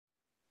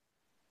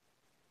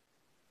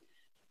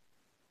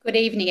Good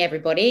evening,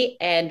 everybody,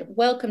 and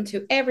welcome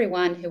to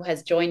everyone who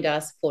has joined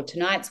us for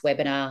tonight's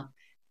webinar,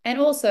 and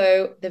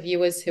also the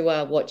viewers who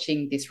are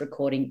watching this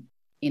recording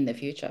in the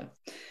future.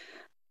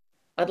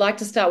 I'd like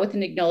to start with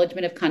an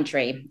acknowledgement of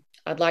country.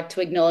 I'd like to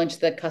acknowledge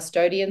the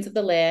custodians of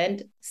the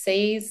land,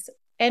 seas,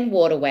 and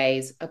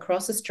waterways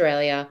across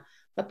Australia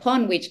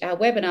upon which our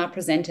webinar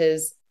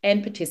presenters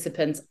and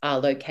participants are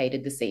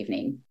located this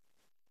evening.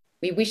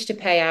 We wish to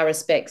pay our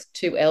respects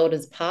to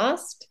elders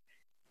past,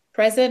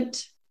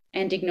 present,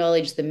 and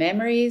acknowledge the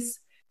memories,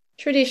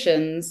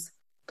 traditions,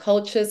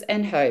 cultures,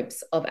 and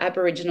hopes of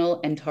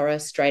Aboriginal and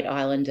Torres Strait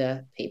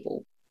Islander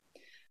people.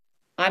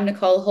 I'm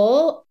Nicole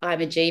Hall. I'm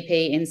a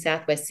GP in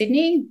Southwest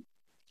Sydney.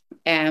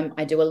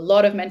 I do a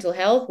lot of mental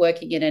health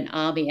working in an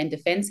army and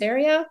defence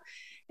area.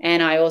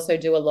 And I also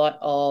do a lot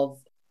of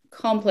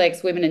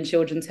complex women and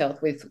children's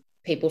health with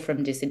people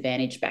from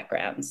disadvantaged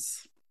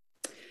backgrounds.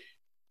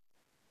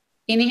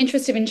 In the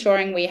interest of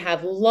ensuring we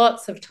have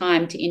lots of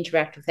time to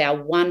interact with our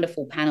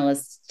wonderful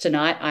panelists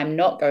tonight, I'm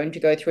not going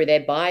to go through their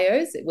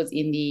bios. It was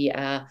in the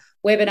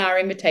webinar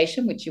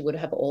invitation, which you would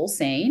have all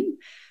seen.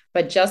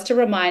 But just to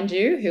remind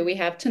you who we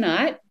have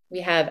tonight,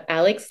 we have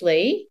Alex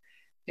Lee,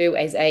 who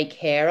is a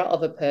carer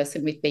of a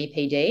person with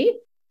BPD,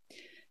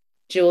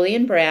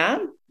 Julian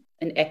Brown,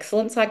 an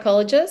excellent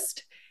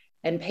psychologist,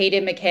 and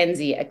Peter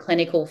McKenzie, a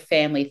clinical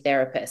family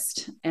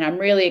therapist. And I'm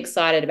really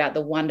excited about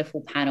the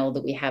wonderful panel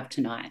that we have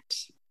tonight.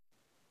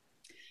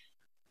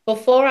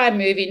 Before I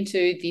move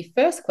into the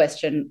first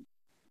question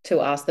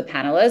to ask the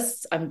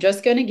panelists, I'm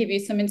just going to give you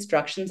some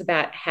instructions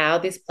about how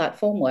this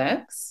platform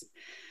works.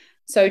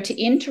 So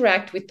to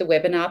interact with the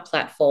webinar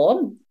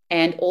platform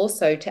and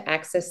also to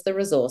access the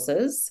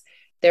resources,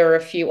 there are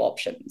a few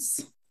options.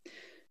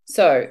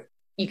 So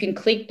you can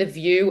click the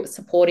View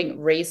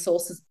Supporting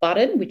Resources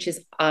button, which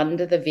is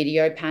under the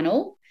video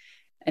panel,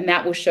 and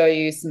that will show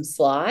you some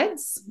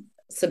slides,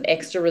 some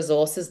extra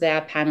resources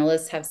that our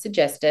panelists have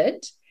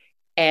suggested,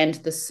 and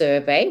the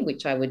survey,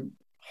 which I would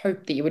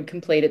hope that you would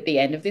complete at the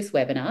end of this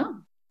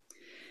webinar.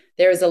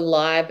 There is a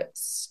live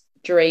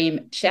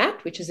stream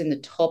chat, which is in the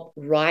top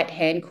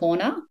right-hand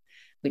corner,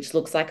 which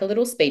looks like a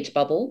little speech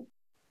bubble.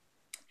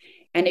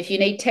 And if you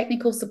need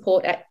technical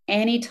support at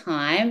any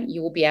time,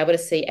 you will be able to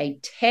see a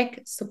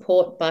tech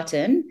support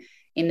button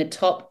in the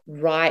top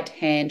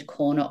right-hand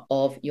corner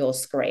of your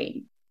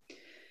screen.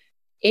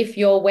 If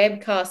your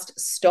webcast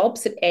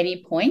stops at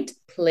any point,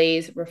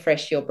 please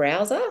refresh your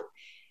browser.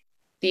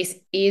 This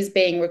is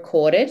being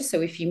recorded, so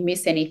if you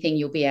miss anything,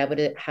 you'll be able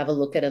to have a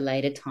look at a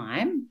later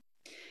time.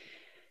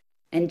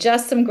 And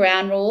just some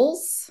ground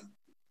rules.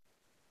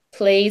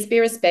 Please be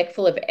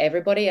respectful of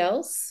everybody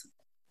else,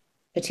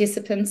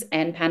 participants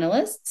and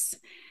panelists,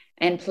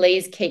 and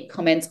please keep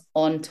comments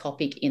on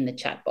topic in the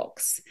chat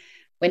box.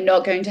 We're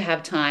not going to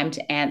have time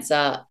to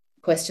answer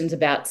questions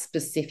about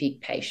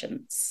specific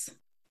patients.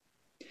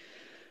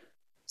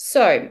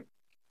 So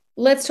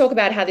let's talk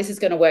about how this is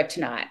going to work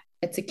tonight.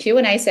 It's a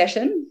Q&A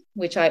session,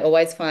 which I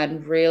always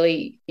find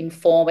really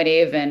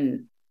informative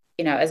and,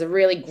 as a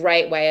really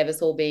great way of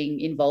us all being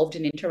involved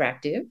and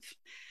interactive.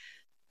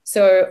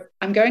 So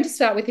I'm going to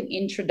start with an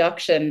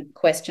introduction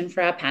question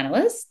for our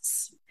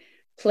panelists.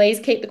 Please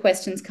keep the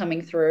questions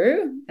coming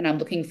through, and I'm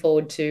looking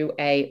forward to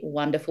a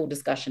wonderful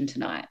discussion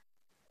tonight.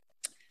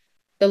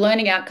 The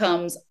learning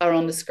outcomes are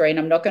on the screen.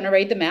 I'm not going to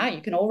read them out.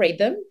 You can all read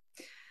them.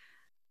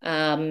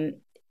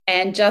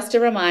 And just a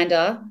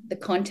reminder, the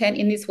content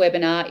in this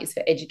webinar is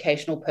for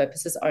educational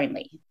purposes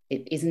only.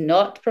 It is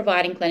not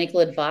providing clinical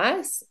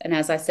advice. And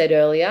as I said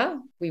earlier,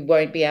 we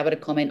won't be able to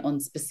comment on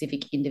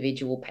specific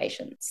individual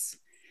patients.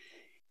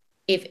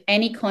 If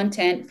any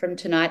content from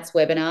tonight's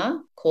webinar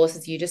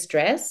causes you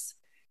distress,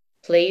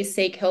 please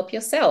seek help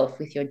yourself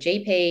with your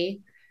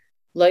GP,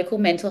 local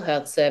mental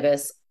health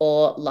service,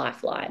 or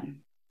Lifeline.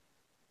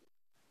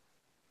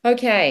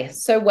 Okay,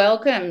 so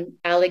welcome,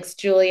 Alex,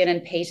 Julian,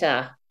 and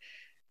Peter.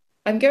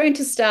 I'm going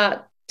to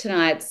start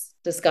tonight's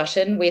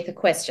discussion with a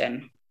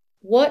question.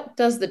 What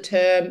does the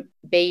term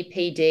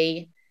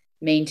BPD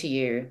mean to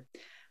you?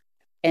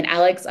 And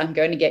Alex, I'm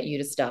going to get you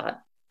to start.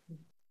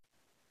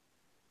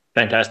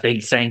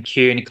 Fantastic. Thank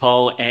you,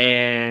 Nicole,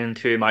 and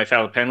to my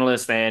fellow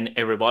panelists and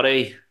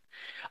everybody.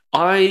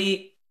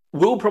 I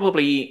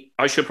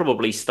should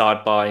probably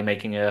start by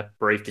making a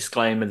brief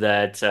disclaimer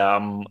that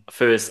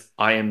first,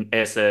 I am,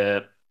 as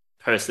a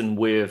person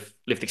with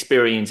lived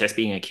experience as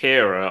being a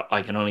carer,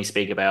 I can only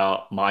speak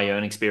about my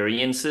own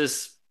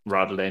experiences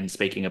rather than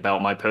speaking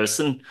about my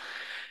person.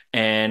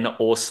 And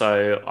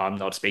also, I'm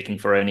not speaking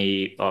for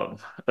only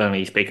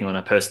speaking on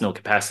a personal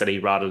capacity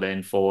rather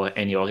than for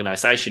any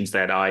organizations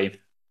that I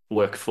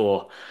work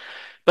for.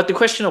 But the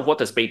question of what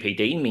does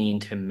BPD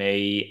mean to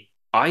me,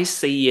 I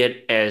see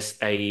it as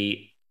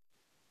a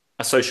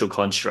social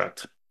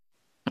construct.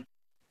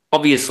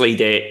 Obviously,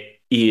 there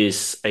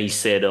is a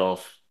set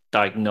of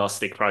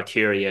diagnostic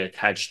criteria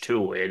attached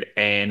to it,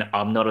 and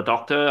I'm not a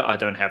doctor. I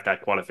don't have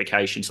that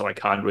qualification, so I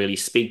can't really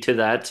speak to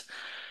that.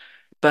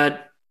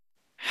 But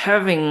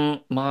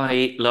having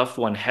my loved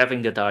one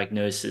having the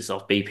diagnosis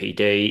of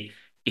BPD,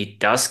 it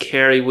does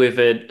carry with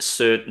it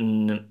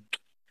certain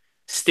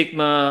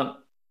stigma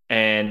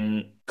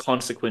and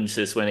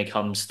consequences when it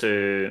comes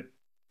to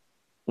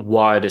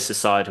wider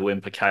societal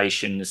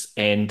implications,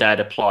 and that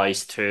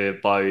applies to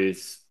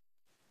both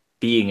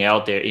being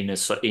out there in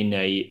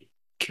a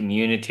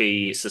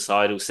community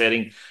societal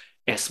setting,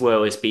 as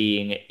well as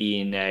being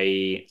in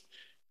a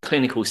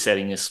clinical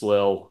setting as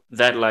well.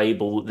 That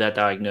label, that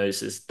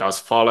diagnosis does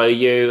follow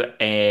you,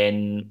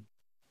 and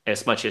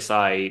as much as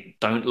I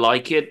don't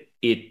like it,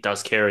 it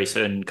does carry a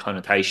certain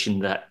connotation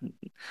that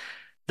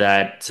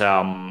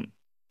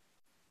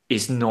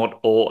is not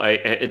all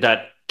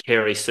that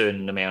carry a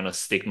certain amount of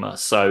stigma.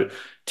 So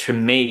to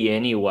me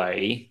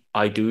anyway,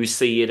 I do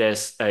see it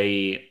as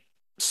a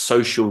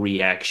social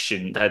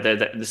reaction that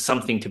there's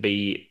something to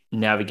be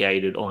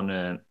navigated on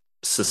a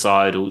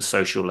societal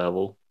social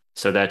level.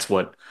 So that's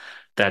what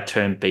that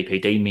term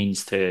BPD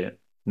means to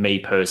me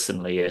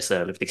personally as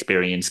a lived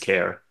experience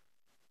carer.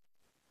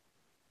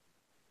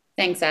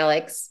 Thanks,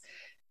 Alex.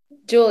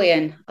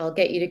 Julian, I'll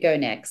get you to go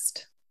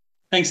next.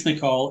 Thanks,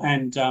 Nicole,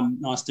 and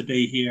nice to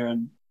be here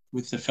and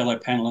with the fellow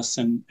panelists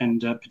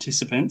and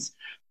participants.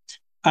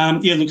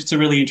 Yeah, look, it's a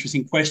really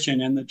interesting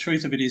question, and the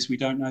truth of it is we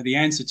don't know the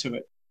answer to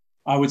it.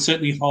 I would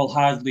certainly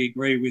wholeheartedly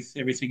agree with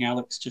everything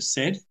Alex just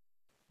said,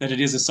 that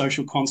it is a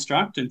social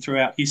construct, and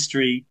throughout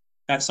history,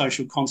 that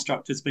social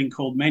construct has been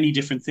called many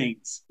different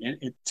things.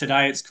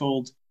 Today, it's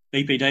called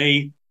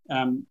BPD.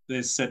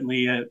 There's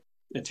certainly a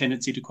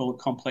tendency to call it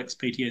complex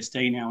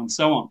PTSD now, and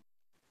so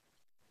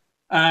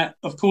on.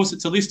 Of course,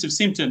 it's a list of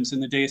symptoms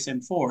in the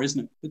DSM-4,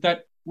 isn't it?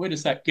 But where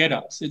does that get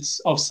us? It's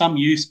of some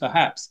use,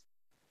 perhaps.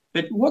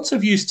 But what's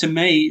of use to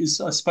me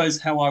is, I suppose,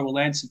 how I will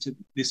answer to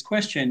this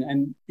question,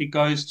 and it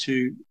goes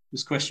to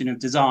this question of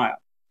desire,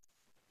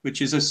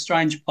 which is a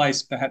strange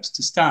place perhaps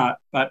to start.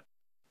 But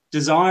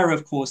desire,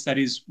 of course, that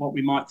is what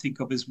we might think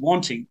of as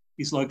wanting,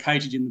 is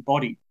located in the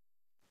body.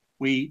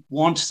 We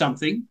want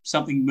something,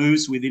 something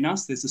moves within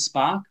us, there's a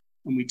spark,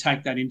 and we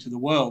take that into the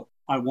world.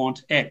 I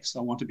want X, I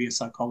want to be a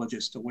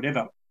psychologist or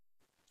whatever.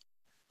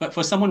 But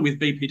for someone with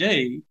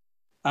BPD,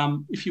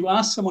 if you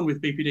ask someone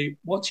with BPD,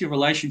 what's your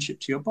relationship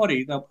to your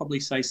body? They'll probably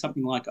say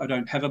something like, I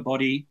don't have a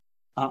body,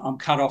 I'm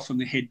cut off from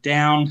the head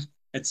down,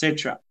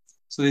 etc.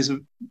 So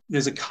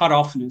there's a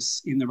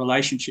cut-offness in the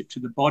relationship to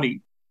the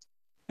body.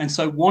 And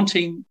so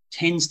wanting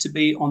tends to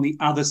be on the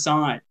other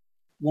side.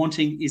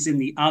 Wanting is in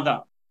the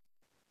other.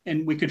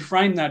 And we could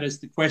frame that as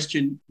the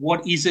question,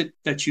 what is it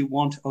that you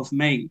want of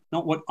me?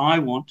 Not what I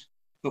want,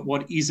 but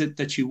what is it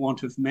that you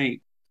want of me?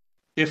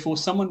 Therefore,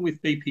 someone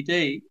with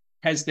BPD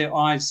has their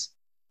eyes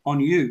on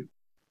you.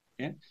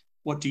 Yeah?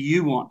 What do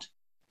you want?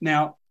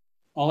 Now,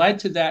 I'll add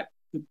to that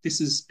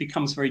this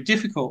becomes very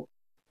difficult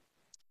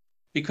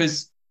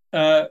because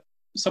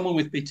someone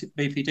with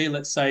BPD,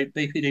 let's say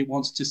BPD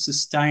wants to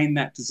sustain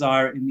that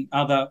desire in the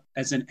other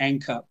as an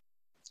anchor.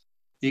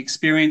 The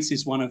experience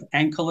is one of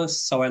anchorless,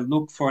 so I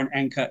look for an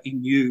anchor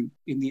in you,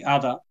 in the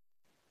other.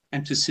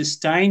 And to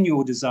sustain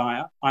your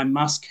desire, I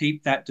must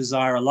keep that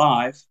desire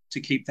alive to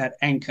keep that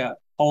anchor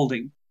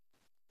holding.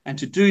 And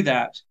to do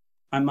that,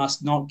 I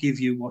must not give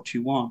you what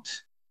you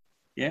want.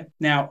 Yeah.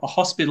 Now, a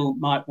hospital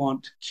might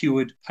want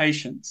cured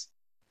patients,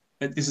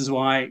 but this is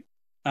why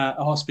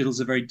a hospital is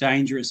a very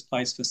dangerous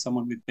place for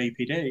someone with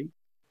BPD,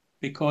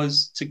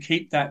 because to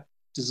keep that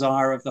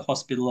desire of the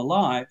hospital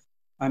alive,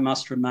 I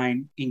must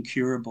remain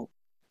incurable.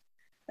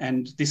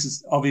 And this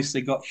has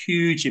obviously got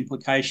huge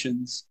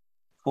implications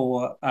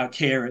for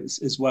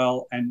carers as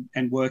well,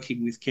 and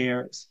working with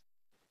carers.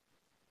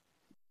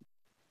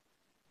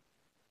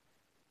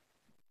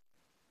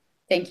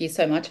 Thank you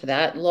so much for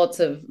that. Lots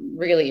of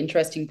really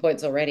interesting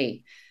points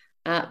already.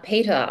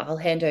 Peter, I'll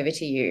hand over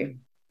to you.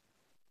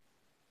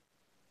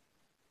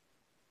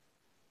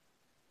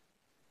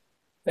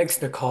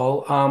 Thanks,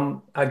 Nicole.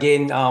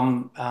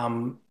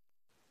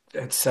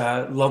 It's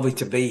lovely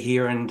to be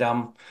here and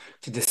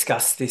to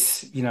discuss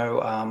this,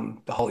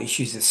 the whole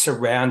issues that's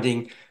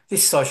surrounding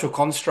this social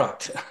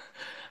construct.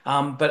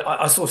 But I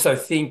also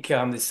think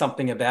there's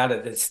something about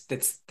it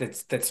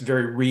that's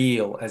very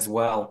real as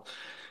well.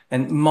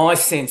 And my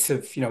sense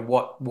of,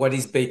 what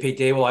is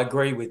BPD? Well, I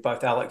agree with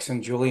both Alex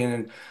and Julian,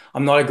 and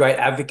I'm not a great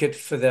advocate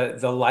for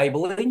the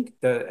labeling,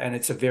 and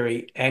it's a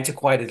very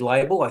antiquated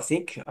label. I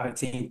think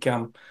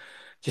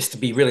just to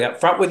be really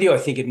upfront with you, I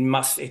think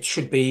it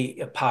should be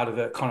a part of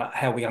a kind of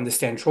how we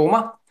understand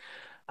trauma.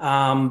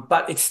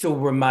 But it still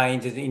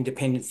remains an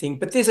independent thing.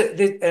 But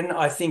and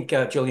I think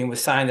Julian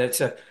was saying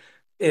that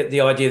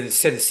the idea of the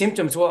set of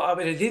symptoms. Well, I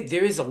mean,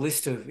 there is a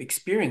list of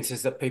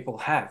experiences that people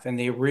have, and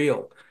they're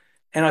real.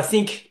 And I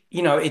think,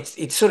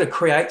 it sort of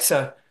creates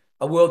a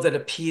world that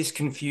appears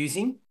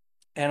confusing.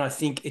 And I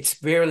think it's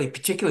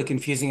particularly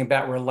confusing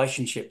about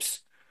relationships.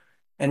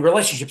 And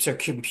relationships are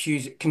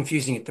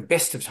confusing at the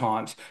best of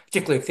times,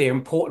 particularly if they're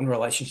important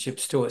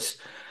relationships to us.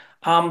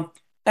 And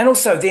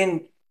also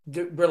then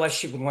the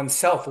relationship with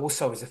oneself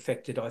also is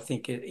affected, I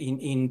think,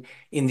 in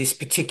this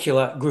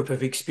particular group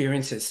of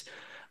experiences.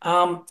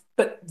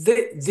 But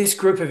this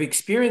group of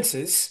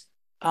experiences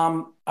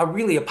are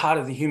really a part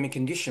of the human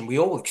condition. We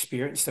all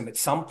experience them at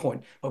some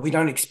point, but we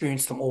don't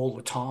experience them all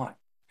the time.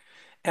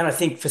 And I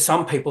think for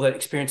some people that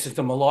experiences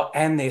them a lot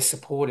and their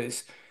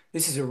supporters,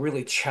 this is a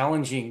really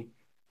challenging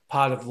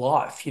part of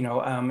life,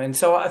 And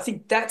so I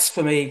think that's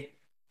for me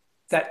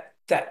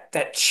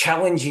that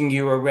challenging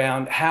you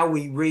around how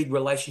we read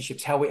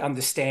relationships, how we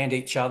understand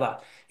each other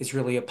is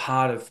really a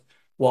part of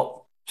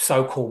what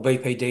so-called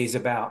BPD is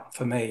about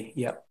for me.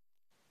 Yep.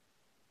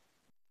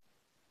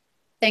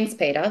 Thanks,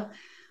 Peter.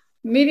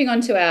 Moving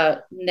on to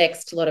our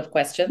next lot of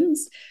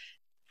questions.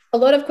 A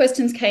lot of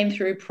questions came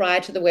through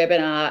prior to the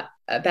webinar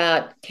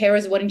about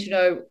carers wanting to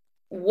know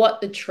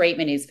what the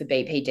treatment is for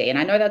BPD. And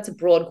I know that's a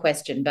broad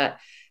question, but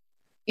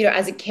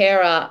as a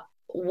carer,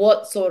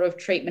 what sort of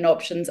treatment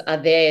options are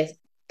there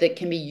that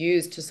can be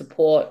used to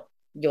support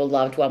your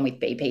loved one with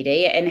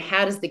BPD? And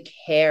how does the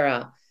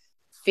carer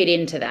fit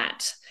into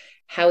that?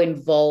 How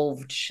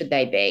involved should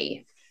they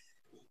be?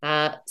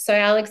 So,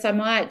 Alex, I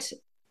might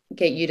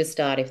get you to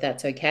start if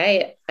that's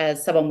okay,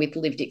 as someone with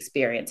lived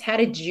experience. How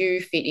did you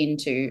fit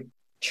into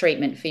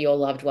treatment for your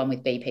loved one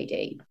with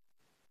BPD?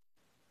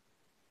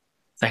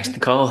 Thanks,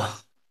 Nicole.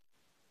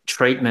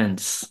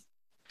 Treatments.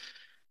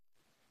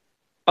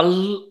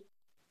 From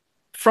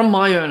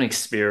my own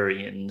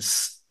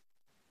experience,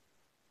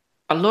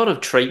 a lot of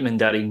treatment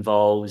that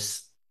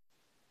involves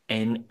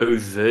an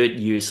overt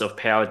use of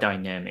power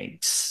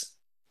dynamics,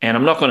 and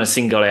I'm not going to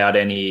single out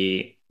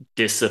any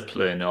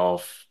discipline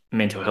of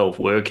mental health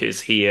workers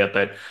here,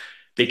 but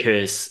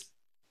because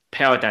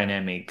power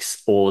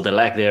dynamics or the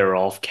lack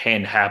thereof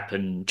can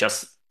happen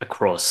just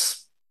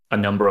across a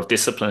number of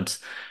disciplines.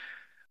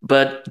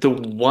 But the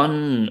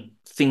one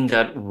thing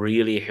that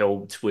really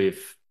helped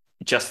with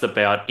just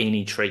about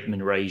any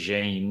treatment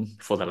regime,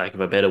 for the lack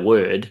of a better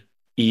word,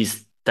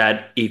 is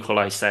that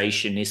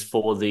equalization is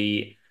for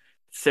the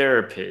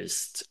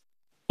therapist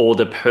or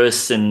the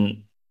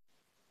person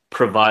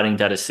providing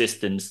that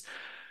assistance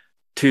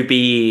to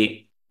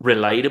be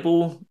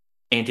relatable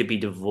and to be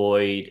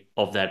devoid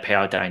of that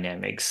power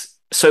dynamics.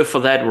 So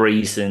for that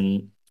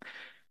reason,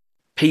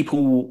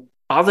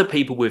 other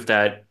people with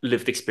that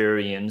lived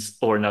experience,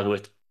 or in other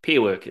words,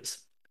 peer workers,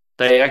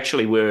 they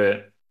actually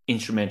were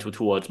instrumental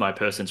towards my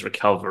person's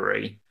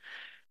recovery.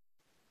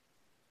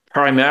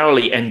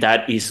 Primarily, and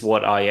that is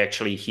what I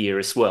actually hear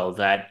as well,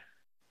 that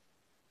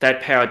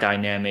power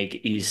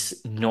dynamic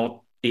is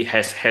not, it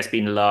has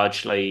been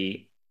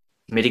largely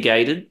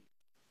mitigated.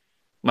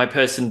 My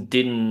person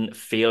didn't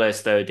feel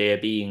as though they're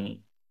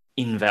being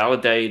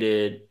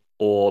invalidated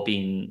or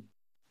being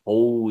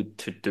told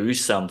to do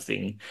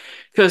something.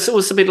 Because it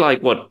was a bit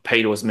like what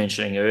Peter was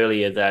mentioning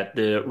earlier, that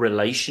the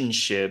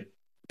relationship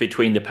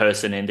between the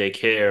person and their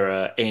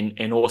carer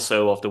and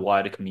also of the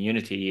wider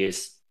community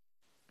is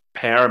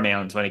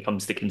paramount when it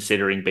comes to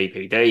considering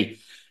BPD.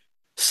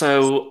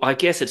 So I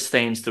guess it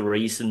stands to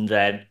reason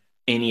that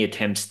any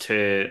attempts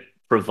to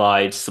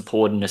provide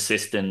support and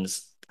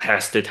assistance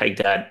has to take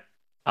that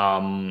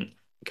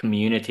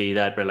community,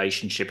 that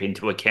relationship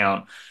into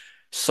account.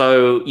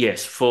 So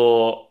yes,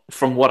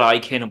 from what I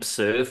can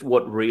observe,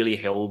 what really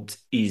helped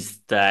is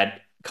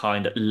that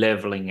kind of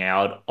leveling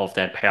out of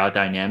that power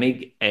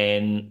dynamic.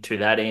 And to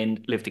that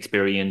end, lived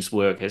experience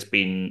work has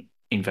been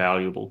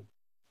invaluable.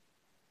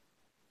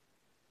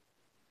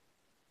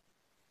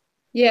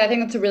 Yeah, I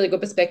think that's a really good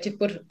perspective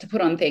to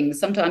put on things.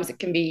 Sometimes it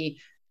can be,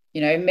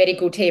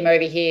 medical team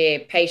over here,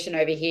 patient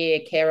over here,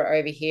 carer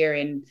over here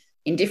in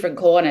different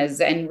corners,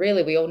 and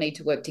really we all need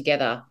to work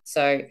together.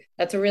 So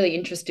that's a really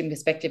interesting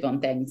perspective on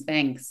things.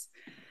 Thanks.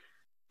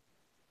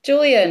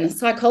 Julian,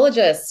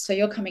 psychologist. So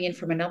you're coming in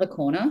from another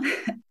corner.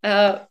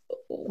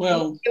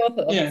 Well, your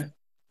thoughts? yeah,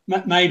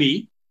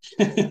 maybe.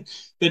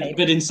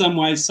 But in some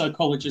ways,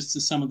 psychologists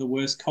are some of the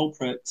worst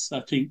culprits,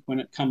 I think, when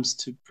it comes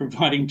to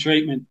providing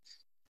treatment.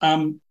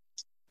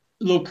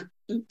 Look,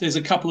 there's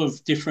a couple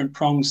of different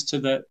prongs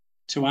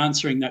to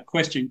answering that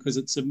question, because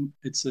it's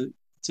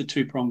a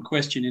two-pronged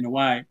question in a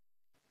way.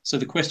 So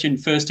the question,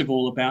 first of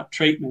all, about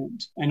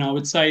treatment, and I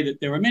would say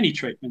that there are many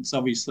treatments,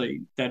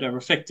 obviously, that are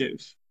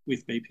effective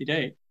with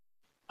BPD.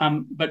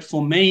 But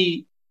for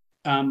me,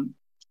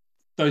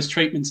 those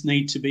treatments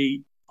need to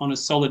be on a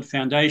solid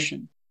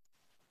foundation,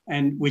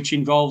 and which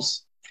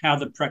involves how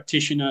the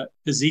practitioner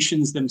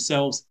positions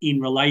themselves in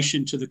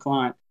relation to the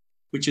client,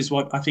 which is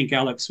what I think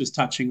Alex was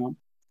touching on.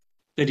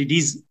 That it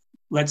is,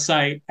 let's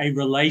say, a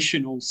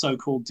relational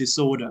so-called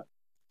disorder.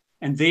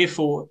 And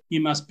therefore, you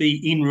must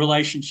be in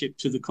relationship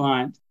to the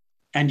client,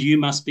 and you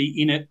must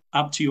be in it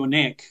up to your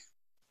neck.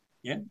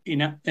 Yeah.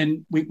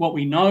 What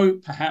we know,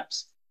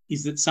 perhaps,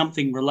 is that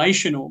something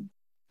relational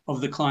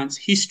of the client's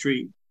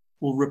history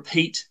will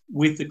repeat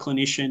with the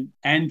clinician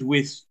and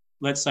with,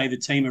 let's say, the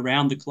team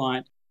around the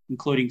client,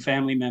 including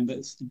family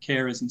members and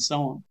carers and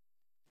so on.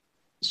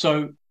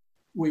 So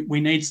we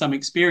need some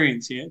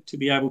experience here to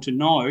be able to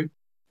know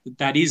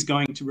that is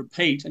going to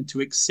repeat, and to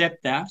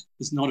accept that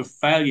as not a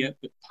failure,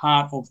 but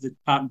part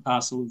and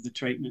parcel of the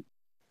treatment.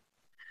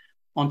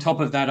 On top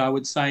of that, I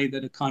would say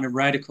that a kind of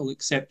radical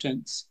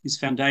acceptance is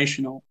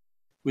foundational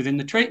within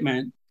the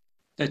treatment,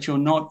 that you're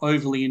not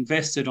overly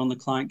invested on the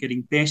client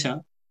getting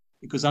better,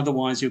 because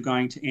otherwise you're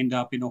going to end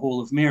up in a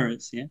hall of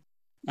mirrors. Yeah.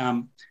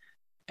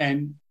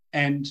 And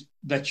and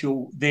that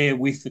you're there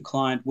with the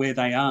client where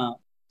they are.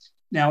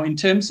 Now, in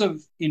terms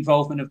of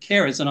involvement of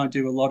carers, and I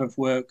do a lot of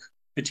work,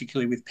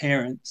 particularly with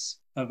parents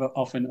of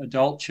often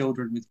adult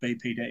children with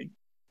BPD,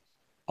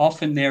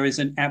 often there is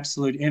an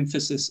absolute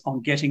emphasis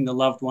on getting the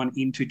loved one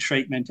into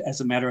treatment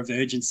as a matter of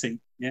urgency.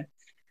 Yeah.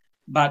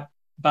 But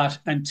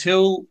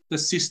until the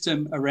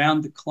system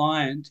around the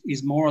client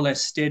is more or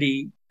less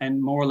steady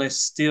and more or less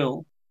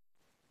still,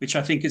 which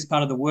I think is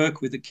part of the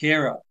work with the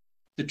carer,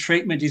 the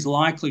treatment is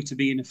likely to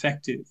be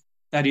ineffective.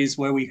 That is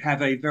where we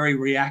have a very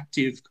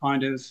reactive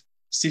kind of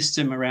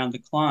system around the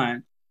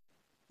client.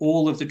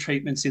 All of the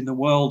treatments in the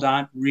world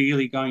aren't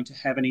really going to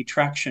have any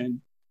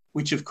traction,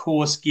 which of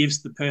course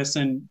gives the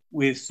person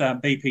with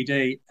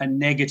BPD a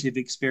negative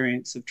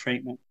experience of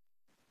treatment.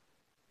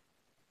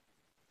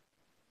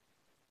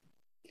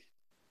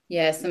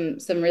 Yeah, some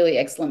really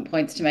excellent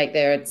points to make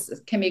there. It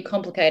can be a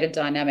complicated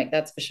dynamic,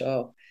 that's for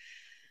sure.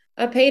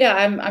 Peter,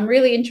 I'm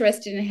really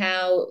interested in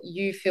how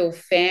you feel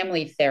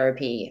family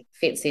therapy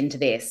fits into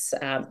this.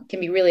 It can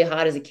be really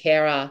hard as a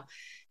carer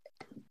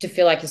to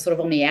feel like you're sort of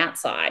on the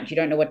outside. You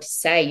don't know what to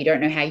say. You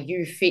don't know how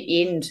you fit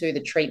into the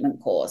treatment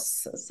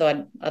course.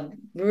 So I'd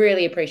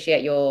really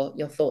appreciate your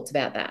thoughts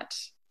about that.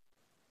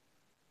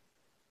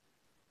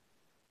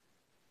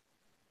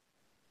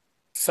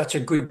 Such a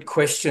good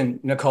question,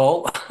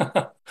 Nicole.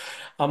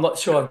 I'm not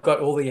sure I've got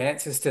all the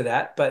answers to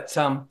that, but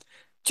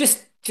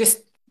just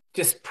just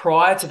just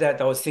prior to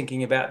that, I was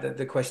thinking about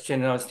the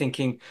question, and I was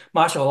thinking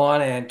Marshall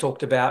Linehan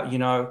talked about,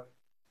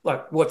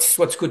 like what's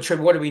good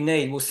treatment, what do we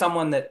need? Well,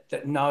 someone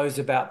that knows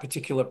about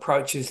particular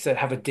approaches, that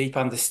have a deep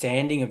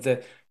understanding of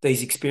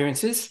these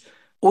experiences.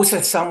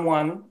 Also,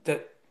 someone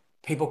that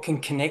people can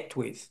connect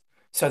with.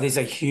 So there's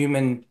a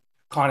human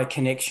kind of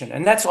connection,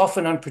 and that's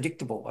often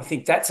unpredictable. I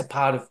think that's a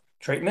part of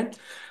treatment.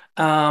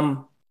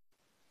 Um,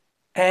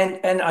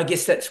 and I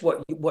guess that's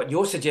what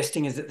you're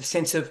suggesting, is that the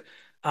sense of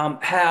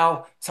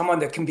how someone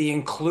that can be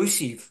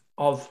inclusive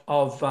of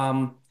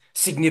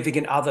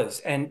significant others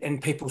and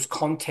people's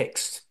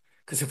context.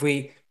 Because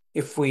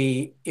if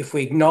we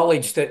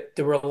acknowledge that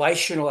the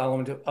relational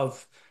element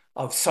of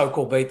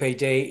so-called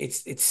BPD,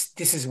 it's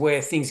this is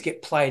where things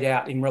get played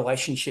out in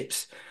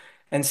relationships.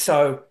 And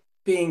so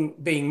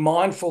being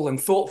mindful and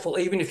thoughtful,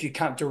 even if you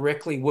can't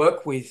directly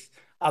work with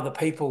other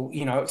people,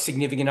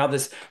 significant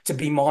others, to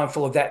be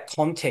mindful of that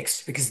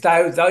context, because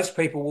those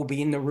people will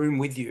be in the room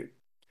with you,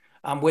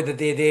 whether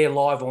they're there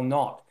live or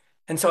not.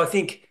 And so I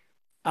think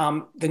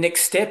the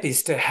next step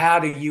is to, how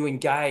do you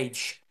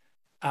engage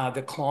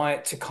the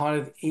client to kind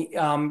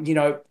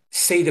of,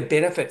 see the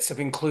benefits of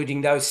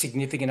including those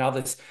significant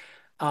others.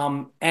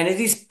 And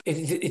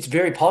it's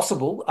very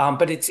possible,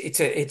 but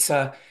it's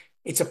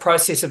a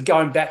process of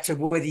going back to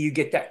whether you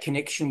get that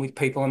connection with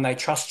people and they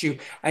trust you.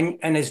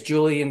 And as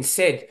Julian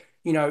said,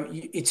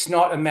 it's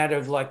not a matter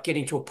of like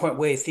getting to a point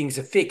where things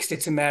are fixed.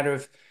 It's a matter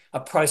of a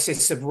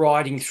process of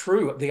riding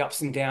through the ups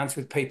and downs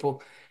with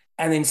people,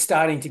 and then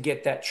starting to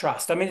get that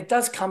trust. I mean, it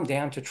does come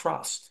down to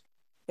trust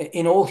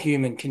in all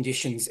human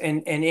conditions,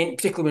 and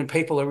particularly when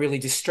people are really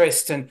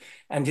distressed and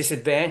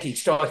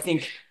disadvantaged. So I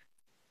think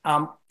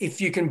if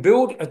you can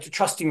build a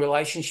trusting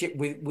relationship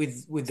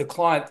with the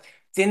client,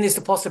 then there's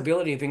the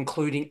possibility of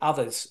including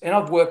others. And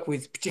I've worked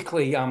with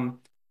particularly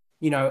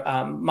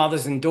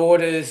mothers and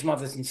daughters,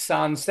 mothers and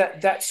sons,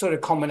 that sort of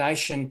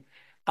combination.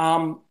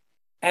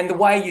 And the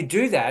way you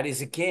do that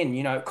is, again,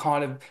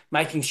 kind of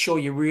making sure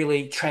you're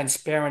really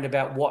transparent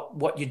about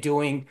what you're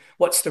doing,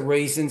 what's the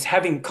reasons,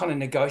 having kind of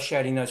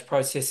negotiating those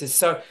processes.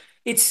 So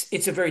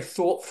it's a very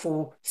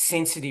thoughtful,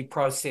 sensitive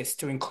process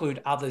to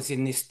include others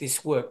in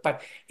this work,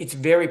 but it's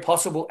very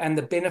possible, and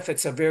the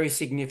benefits are very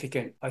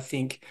significant, I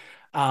think.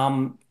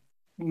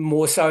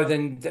 More so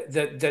than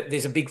that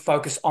there's a big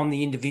focus on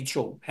the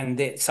individual, and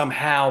that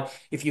somehow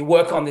if you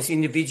work on this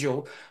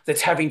individual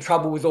that's having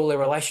trouble with all their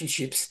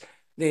relationships,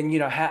 then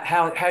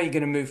how are you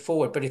going to move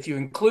forward? But if you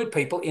include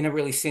people in a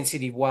really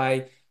sensitive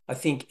way, I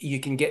think you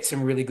can get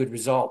some really good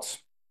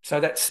results. So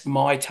that's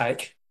my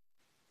take.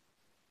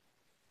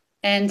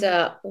 And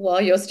while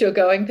you're still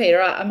going,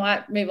 Peter, I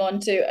might move on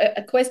to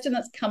a question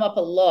that's come up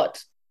a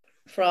lot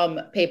from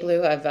people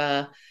who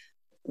have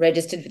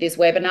registered for this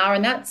webinar,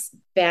 and that's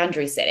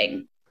boundary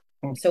setting.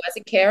 So as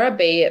a carer,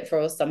 be it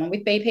for someone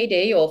with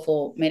BPD or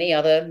for many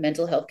other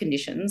mental health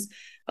conditions,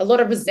 a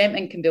lot of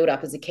resentment can build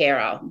up as a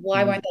carer.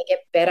 Why won't they get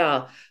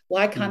better?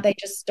 Why can't they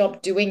just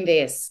stop doing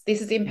this?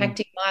 This is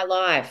impacting my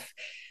life.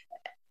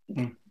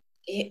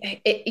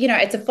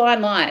 It's a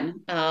fine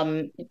line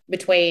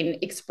between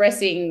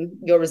expressing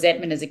your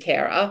resentment as a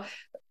carer,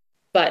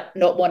 but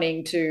not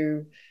wanting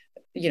to,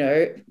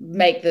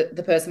 make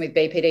the person with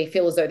BPD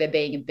feel as though they're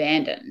being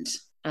abandoned.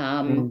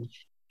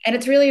 And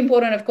it's really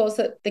important, of course,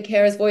 that the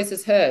carer's voice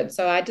is heard.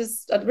 So I'd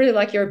really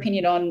like your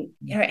opinion on,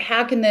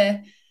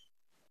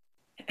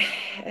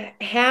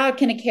 how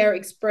can a carer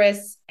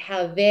express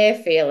how they're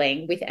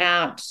feeling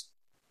without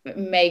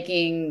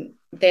making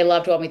their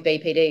loved one with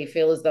BPD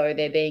feel as though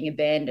they're being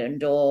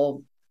abandoned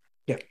or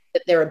that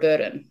they're a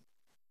burden?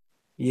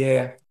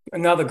 Yeah,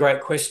 another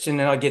great question,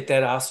 and I get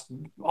that asked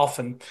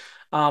often.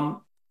 I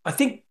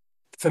think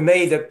for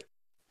me,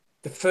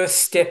 the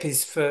first step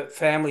is for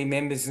family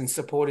members and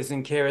supporters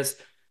and carers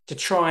to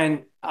try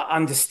and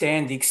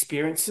understand the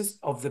experiences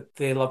of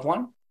their loved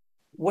one.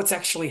 What's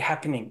actually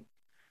happening?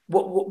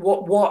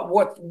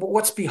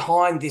 What's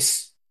behind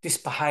this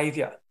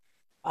behaviour?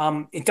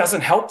 It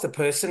doesn't help the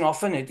person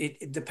often.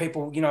 The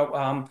people,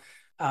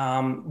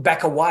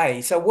 back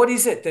away. So what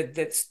is it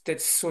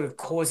that's sort of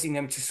causing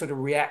them to sort of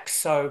react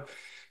so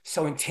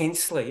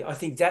intensely? I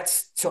think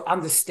so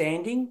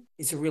understanding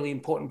is a really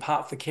important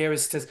part for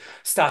carers to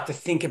start to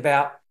think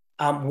about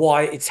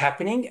why it's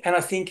happening. And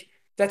I think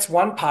that's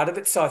one part of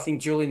it. So I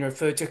think Julian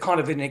referred to kind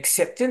of an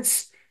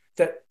acceptance,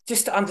 that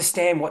just to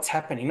understand what's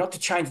happening, not to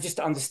change, just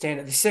to understand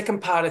it. The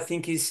second part, I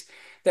think, is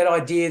that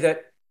idea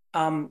that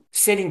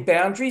setting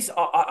boundaries.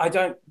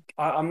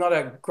 I'm not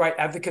a great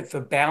advocate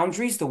for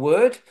boundaries. The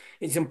word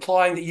is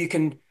implying that you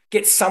can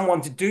get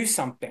someone to do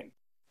something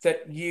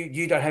that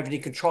you don't have any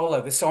control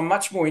over. So I'm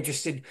much more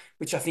interested,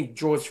 which I think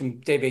draws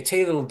from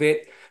DBT a little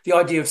bit, the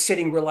idea of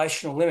setting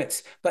relational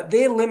limits, but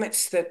they're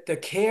limits that the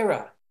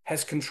carer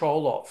has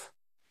control of.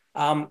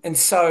 And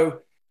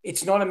so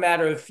it's not a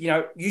matter of,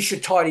 you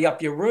should tidy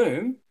up your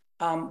room.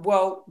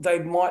 Well, they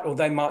might or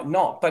they might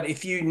not. But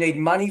if you need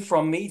money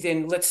from me,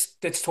 then let's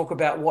talk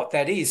about what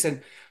that is.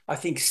 And I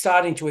think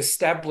starting to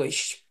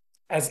establish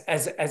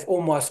as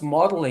almost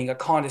modeling a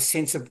kind of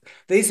sense of,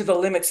 these are the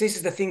limits, these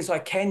are the things I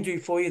can do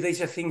for you,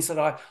 these are things that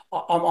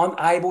I'm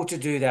able to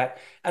do that.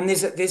 And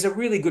there's a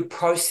really good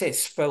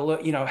process for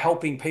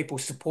helping people,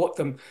 support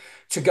them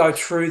to go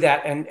through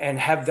that and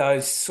have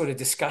those sort of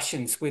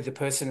discussions with the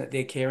person that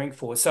they're caring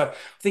for. So I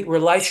think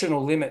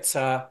relational limits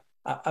are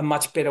a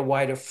much better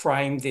way to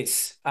frame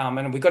this.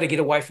 And we've got to get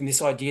away from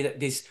this idea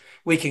that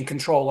we can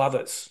control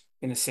others,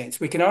 in a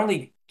sense. We can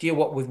only deal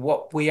with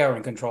what we are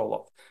in control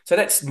of. So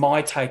that's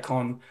my take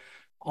on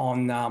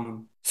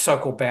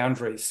so-called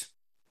boundaries.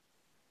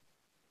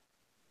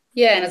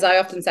 Yeah, and as I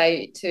often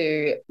say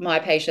to my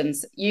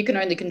patients, you can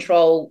only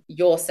control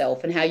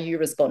yourself and how you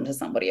respond to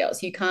somebody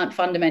else. You can't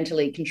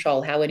fundamentally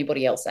control how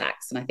anybody else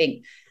acts. And I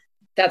think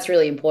that's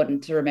really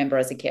important to remember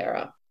as a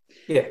carer.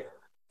 Yeah.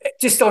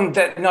 Just on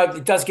that note,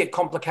 it does get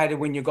complicated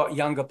when you've got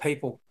younger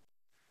people,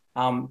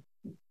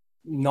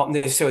 not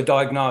necessarily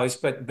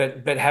diagnosed,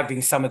 but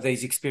having some of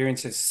these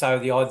experiences. So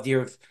the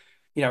idea of,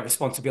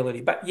 responsibility.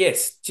 But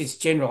yes,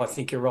 just general, I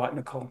think you're right,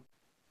 Nicole.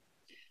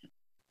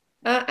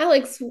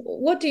 Alex,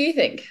 what do you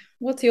think?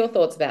 What's your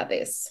thoughts about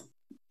this?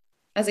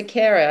 As a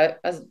carer,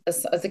 as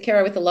a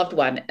carer with a loved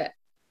one,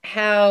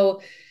 how,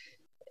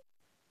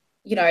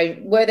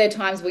 were there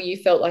times where you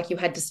felt like you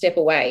had to step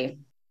away?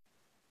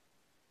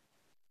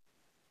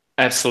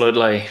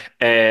 Absolutely.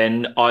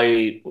 And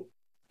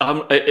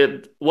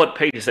what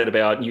Peter said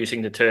about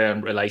using the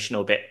term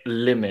relational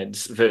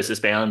limits versus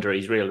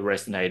boundaries really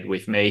resonated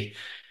with me.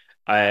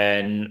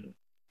 And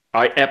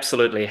I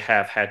absolutely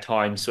have had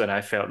times when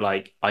I felt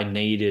like I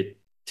needed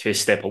to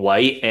step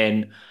away.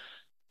 And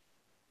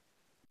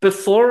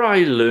before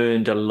I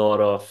learned a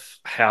lot of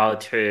how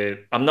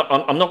to, I'm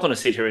not going to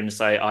sit here and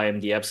say I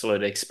am the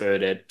absolute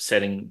expert at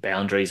setting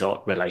boundaries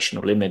or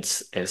relational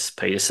limits, as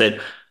Peter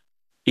said.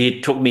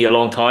 It took me a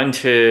long time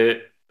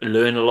to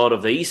learn a lot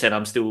of these, and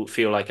I'm still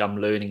feel like I'm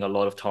learning a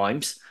lot of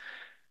times.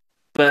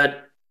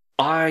 But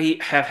I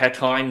have had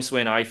times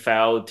when I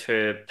failed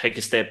to take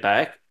a step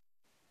back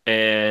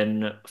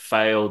and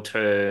failed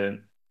to,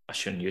 I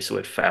shouldn't use the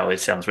word fail, it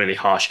sounds really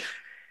harsh,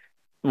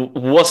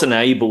 wasn't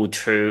able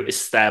to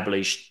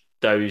establish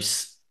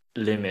those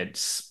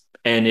limits.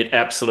 And it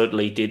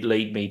absolutely did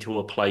lead me to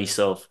a place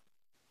of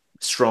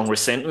strong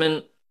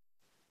resentment,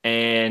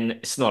 and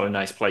it's not a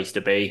nice place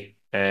to be.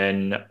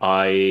 And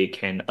I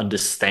can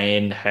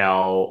understand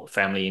how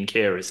family and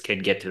carers can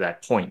get to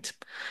that point.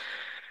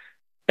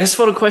 As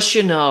for the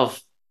question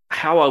of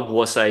how I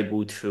was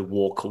able to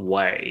walk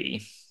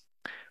away,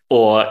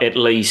 or at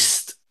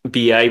least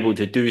be able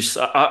to do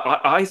so,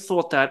 I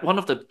thought that one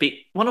of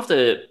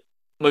the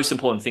most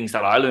important things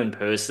that I learned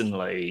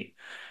personally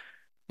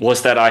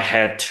was that I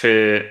had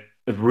to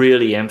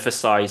really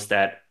emphasize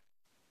that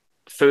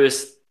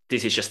first,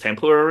 this is just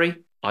temporary.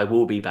 I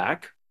will be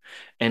back.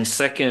 And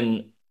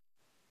second,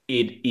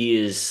 it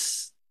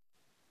is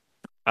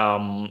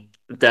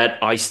that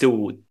I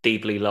still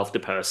deeply love the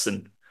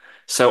person.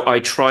 So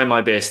I try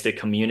my best to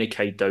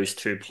communicate those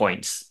 2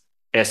 points,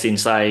 as in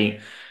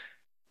saying,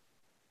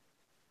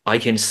 I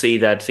can see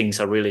that things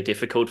are really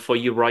difficult for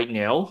you right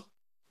now,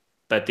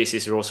 but this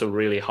is also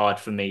really hard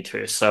for me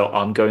too.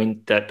 So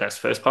that's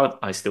first part.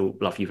 I still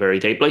love you very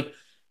deeply.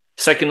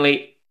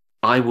 Secondly,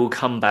 I will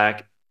come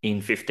back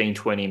in 15,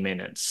 20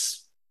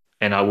 minutes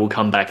and I will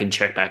come back and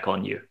check back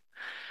on you.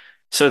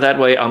 So that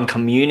way I'm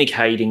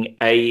communicating,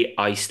 A,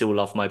 I still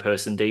love my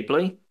person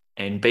deeply,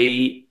 and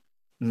B,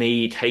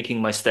 me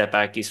taking my step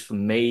back is for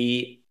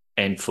me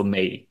and for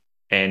me,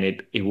 and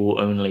it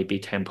will only be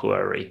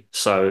temporary.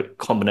 So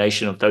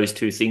combination of those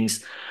two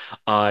things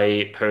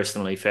I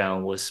personally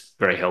found was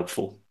very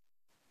helpful.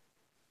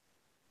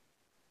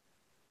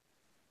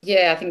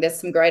 Yeah, I think there's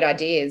some great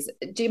ideas.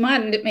 Do you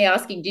mind me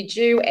asking, did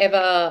you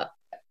ever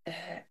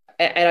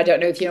and I don't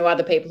know if you know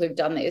other people who've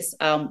done this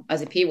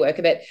as a peer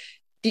worker, but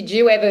did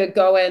you ever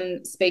go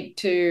and speak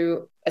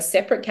to a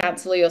separate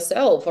counsellor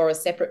yourself or a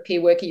separate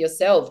peer worker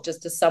yourself,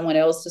 just as someone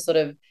else to sort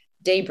of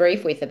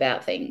debrief with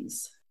about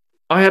things?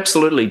 I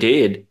absolutely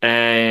did.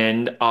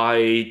 And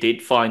I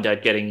did find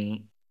that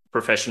getting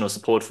professional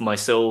support for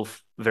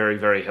myself very,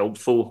 very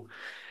helpful.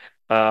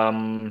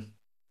 Um,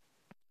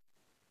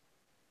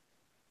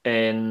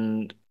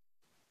 and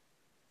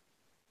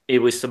it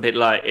was a bit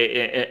like,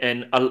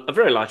 and a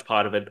very large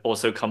part of it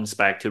also comes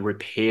back to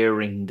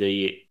repairing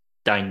the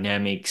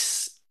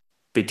dynamics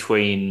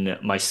between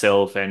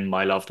myself and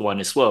my loved one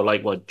as well.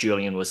 Like what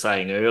Julian was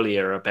saying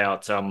earlier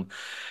about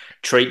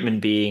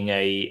treatment being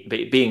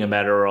a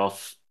matter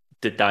of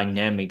the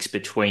dynamics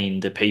between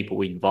the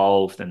people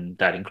involved, and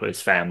that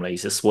includes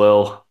families as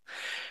well.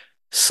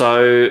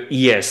 So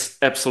yes,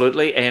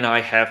 absolutely. And I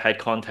have had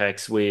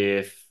contacts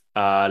with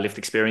lived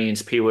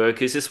experience peer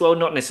workers as well,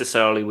 not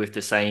necessarily with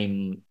the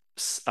same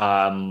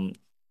um,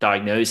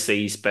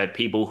 diagnoses, but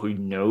people who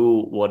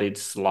know what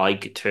it's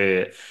like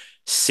to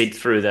sit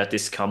through that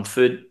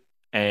discomfort.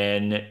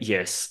 And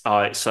yes,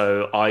 I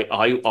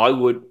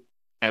would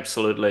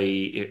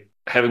absolutely,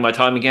 having my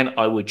time again,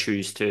 I would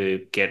choose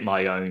to get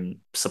my own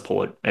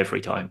support every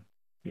time.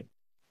 Yeah.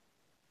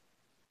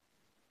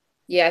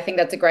 Yeah, I think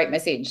that's a great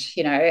message.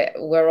 You know,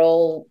 we're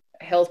all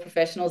health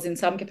professionals in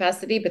some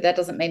capacity, but that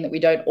doesn't mean that we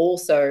don't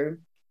also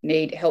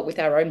need help with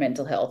our own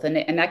mental health.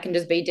 And that can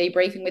just be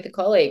debriefing with a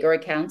colleague or a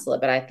counsellor.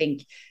 But I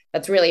think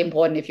that's really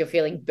important if you're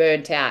feeling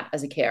burnt out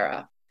as a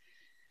carer.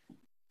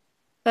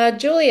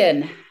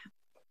 Julian,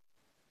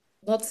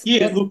 Yeah, lots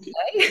look, to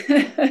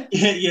say.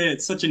 yeah,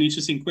 it's such an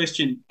interesting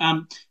question.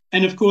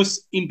 And of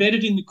course,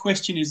 embedded in the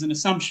question is an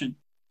assumption.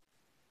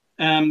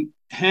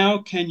 How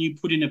can you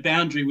put in a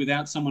boundary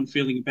without someone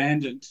feeling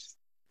abandoned?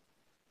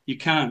 You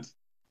can't.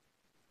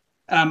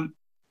 Um,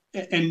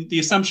 and the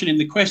assumption in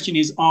the question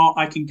is, oh,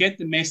 I can get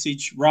the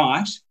message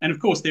right. And of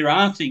course, there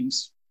are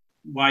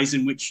ways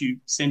in which you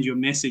send your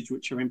message,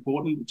 which are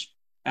important, which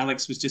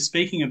Alex was just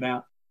speaking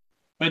about.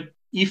 But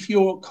if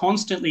you're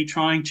constantly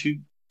trying to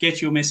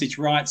get your message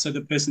right so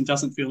the person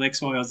doesn't feel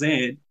X, Y, or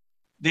Z,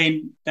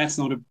 then that's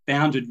not a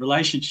bounded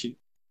relationship.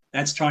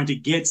 That's trying to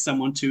get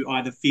someone to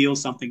either feel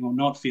something or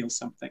not feel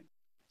something.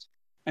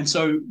 And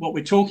so what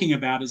we're talking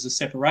about is a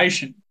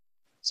separation.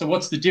 So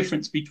what's the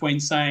difference between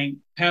saying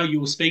how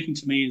you're speaking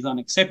to me is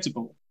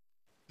unacceptable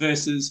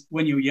versus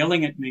when you're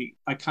yelling at me,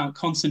 I can't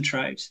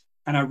concentrate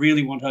and I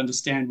really want to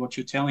understand what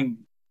you're telling me.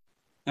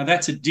 Now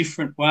that's a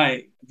different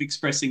way of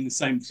expressing the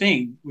same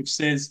thing, which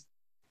says,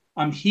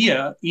 I'm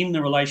here in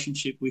the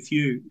relationship with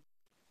you,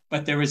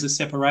 but there is a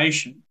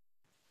separation.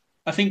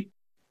 I think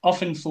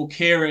often for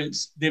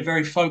carers, they're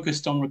very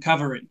focused on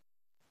recovery,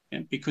 yeah,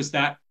 because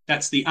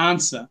that's the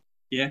answer.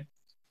 Yeah.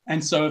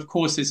 And so, of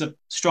course, there's a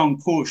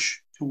strong push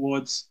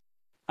towards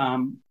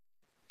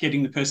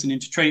getting the person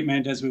into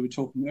treatment, as we were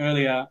talking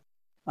earlier,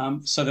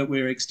 so that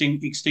we're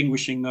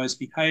extinguishing those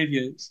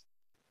behaviours.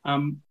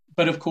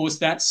 But of course,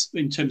 that's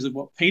in terms of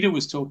what Peter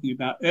was talking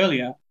about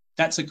earlier,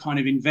 that's a kind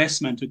of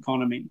investment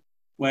economy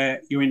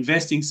where you're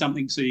investing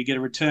something so you get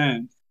a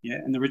return. Yeah.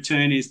 And the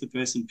return is the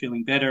person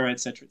feeling better, et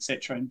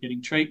cetera, and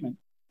getting treatment.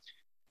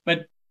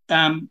 But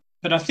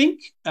I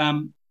think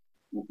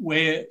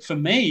for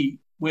me,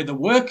 where the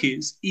work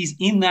is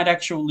in that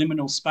actual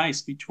liminal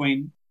space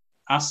between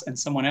us and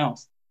someone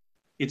else.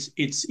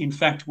 It's in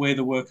fact where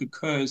the work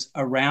occurs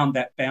around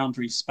that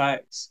boundary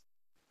space.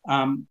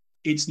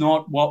 It's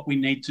not what we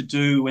need to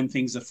do when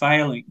things are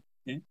failing.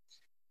 Yeah?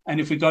 And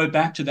if we go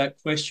back to that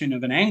question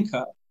of an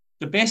anchor,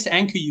 the best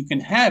anchor you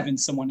can have in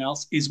someone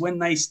else is when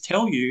they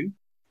tell you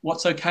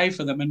what's okay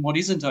for them and what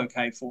isn't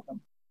okay for them.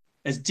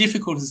 As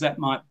difficult as that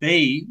might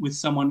be with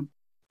someone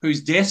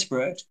who's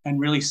desperate and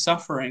really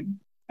suffering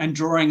and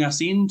drawing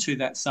us into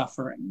that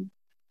suffering,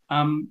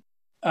 an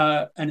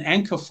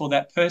anchor for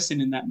that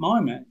person in that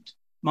moment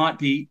might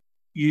be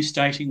you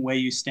stating where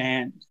you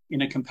stand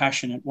in a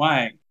compassionate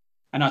way.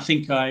 And I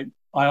think I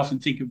often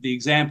think of the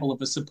example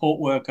of a support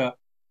worker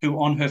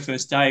who on her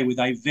first day with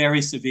a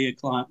very severe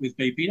client with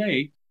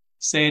BPD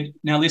said,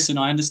 now listen,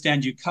 I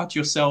understand you cut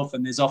yourself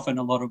and there's often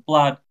a lot of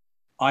blood.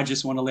 I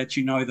just want to let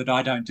you know that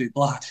I don't do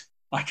blood.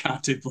 I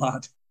can't do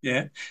blood.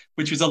 Yeah.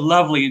 Which was a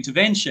lovely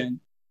intervention.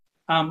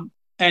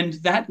 And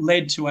that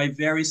led to a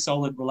very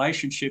solid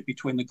relationship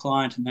between the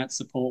client and that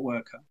support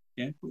worker,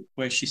 yeah,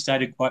 where she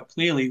stated quite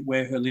clearly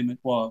where her limit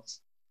was.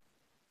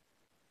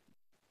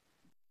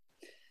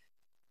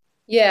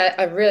 Yeah,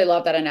 I really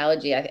love that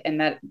analogy and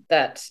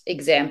that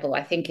example.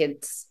 I think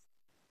it's,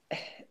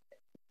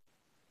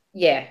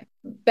 yeah,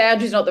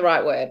 boundary's not the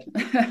right word.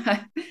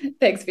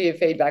 Thanks for your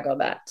feedback on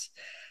that.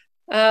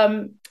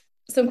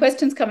 Some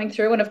questions coming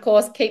through, and of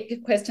course, keep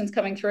your questions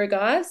coming through,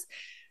 guys.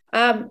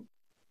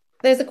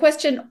 There's a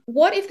question,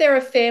 what if there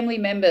are family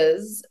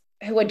members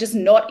who are just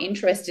not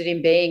interested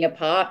in being a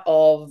part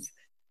of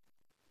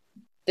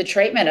the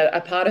treatment,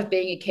 a part of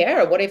being a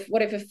carer? What if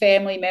a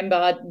family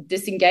member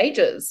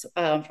disengages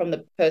from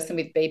the person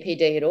with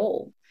BPD at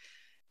all?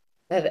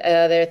 Are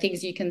there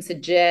things you can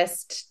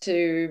suggest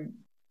to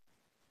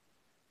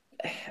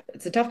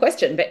it's a tough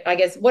question, but I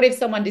guess what if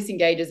someone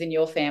disengages in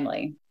your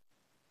family?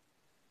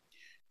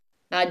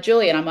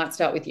 Julian, I might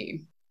start with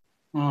you.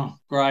 Oh,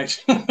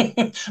 great.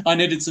 I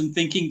needed some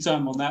thinking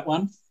time on that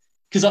one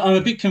because I'm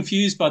a bit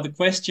confused by the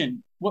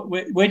question.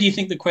 Where do you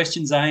think the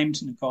question's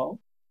aimed, Nicole?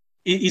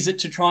 Is it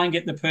to try and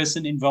get the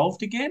person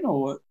involved again,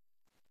 or?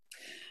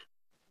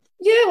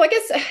 Yeah, well, I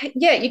guess,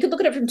 yeah, you could look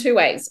at it from two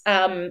ways.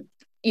 How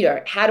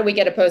do we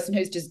get a person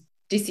who's just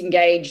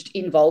disengaged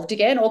involved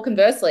again? Or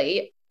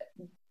conversely,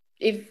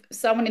 if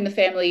someone in the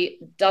family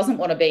doesn't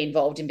want to be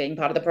involved in being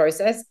part of the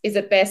process, is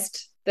it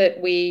best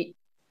that we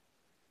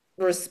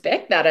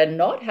respect that and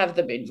not have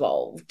them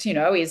involved?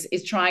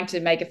 Is trying to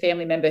make a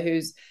family member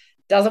who's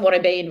doesn't want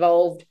to be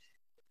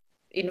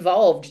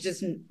involved,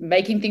 just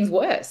making things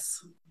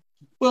worse?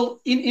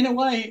 Well, in a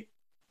way,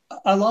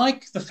 I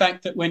like the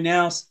fact that we're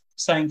now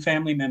saying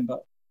family member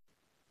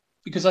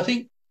because I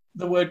think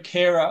the word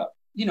carer,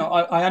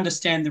 I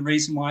understand the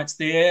reason why it's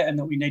there and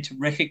that we need to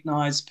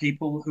recognise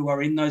people who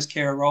are in those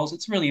carer roles.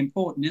 It's really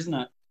important, isn't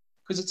it?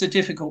 Because it's a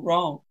difficult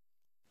role.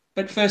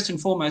 But first and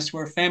foremost,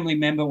 we're a family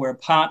member, we're a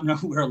partner,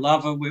 we're a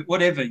lover, we're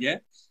whatever, yeah.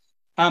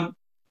 Um,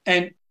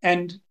 and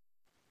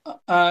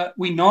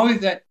we know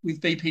that with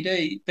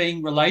BPD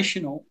being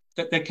relational,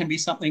 that there can be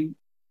something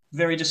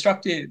very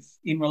destructive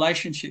in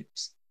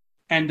relationships,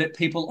 and that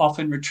people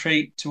often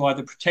retreat to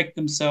either protect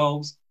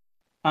themselves.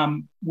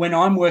 When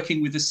I'm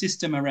working with a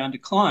system around a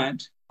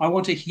client, I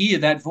want to hear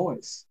that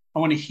voice. I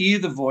want to hear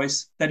the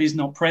voice that is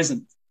not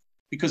present,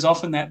 because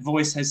often that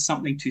voice has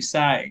something to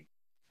say.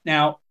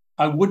 Now,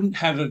 I wouldn't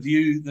have a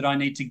view that I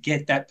need to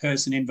get that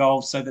person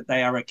involved so that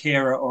they are a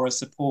carer or a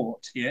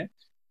support. Yeah.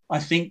 I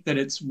think that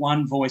it's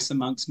one voice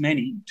amongst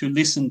many to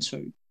listen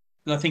to.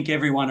 But I think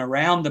everyone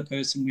around the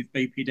person with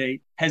BPD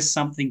has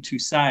something to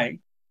say,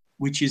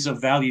 which is of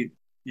value.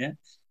 Yeah.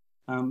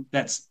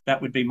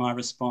 That would be my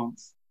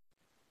response.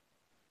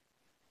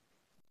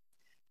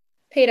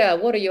 Peter,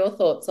 what are your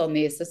thoughts on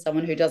this as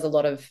someone who does a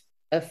lot of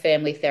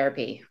family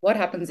therapy? What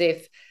happens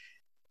if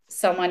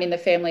someone in the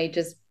family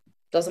just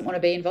doesn't want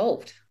to be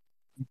involved?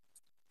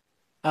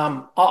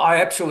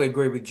 I absolutely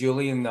agree with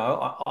Julian,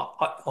 though.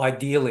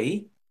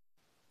 Ideally,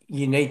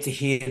 you need to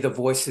hear the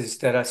voices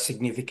that are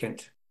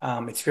significant.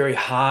 It's very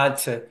hard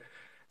to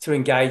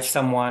engage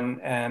someone,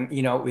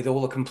 with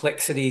all the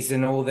complexities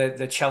and all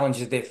the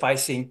challenges they're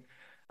facing,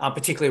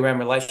 particularly around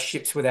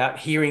relationships, without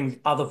hearing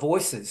other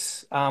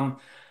voices.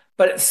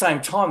 But at the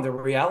same time, the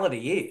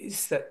reality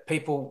is that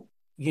people,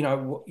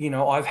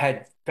 I've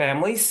had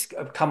families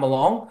come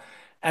along,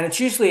 and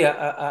it's usually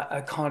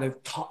a kind of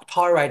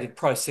tirated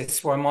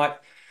process where I might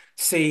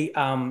see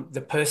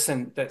the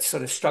person that's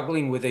sort of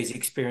struggling with these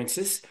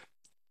experiences,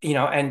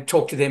 and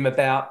talk to them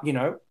about,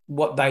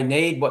 what they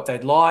need, what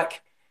they'd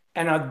like.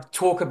 And I'd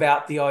talk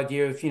about the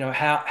idea of,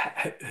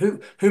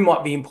 who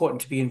might be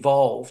important to be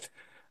involved.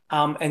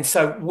 And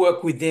so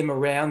work with them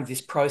around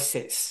this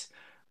process.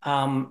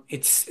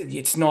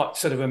 It's not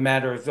sort of a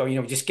matter of,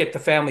 just get the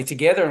family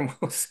together and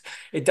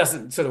it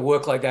doesn't sort of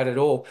work like that at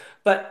all.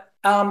 But,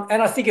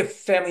 and I think if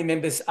family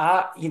members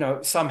are,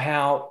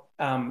 somehow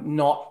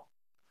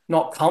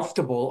not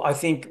comfortable, I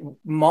think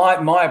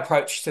my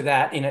approach to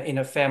that in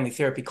a family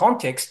therapy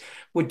context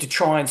would to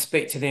try and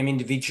speak to them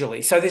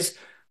individually. So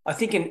I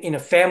think in a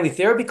family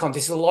therapy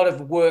context, there's a lot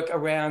of work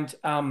around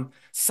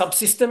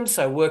subsystems.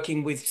 So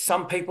working with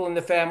some people in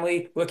the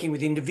family, working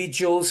with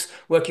individuals,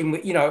 working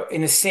with,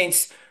 in a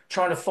sense,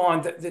 trying to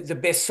find the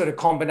best sort of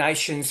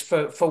combinations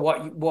for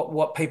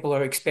what people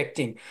are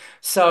expecting.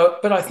 So,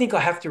 but I think I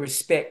have to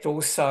respect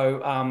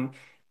also,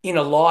 in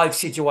a live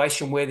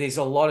situation where there's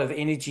a lot of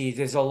energy,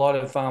 there's a lot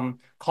of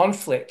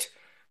conflict,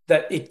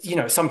 that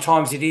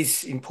sometimes it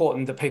is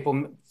important that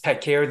people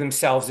take care of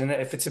themselves. And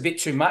if it's a bit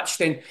too much,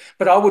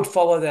 but I would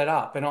follow that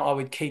up and I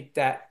would keep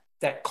that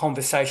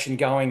conversation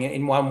going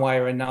in one way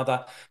or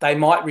another. They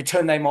might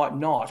return, they might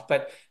not.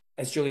 But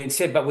as Julian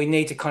said, but we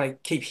need to kind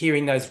of keep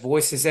hearing those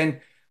voices. And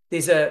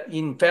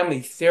in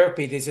family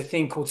therapy, there's a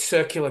thing called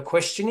circular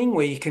questioning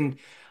where you can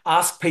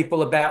ask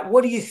people about,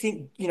 what do you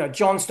think,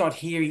 John's not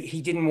here,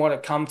 he didn't want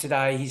to come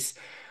today.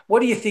 What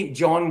do you think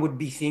John would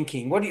be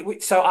thinking?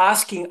 So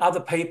asking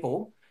other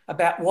people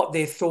about what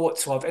their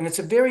thoughts of, and it's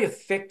a very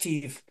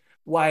effective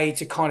way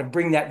to kind of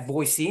bring that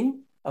voice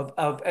in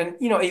and,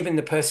 even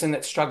the person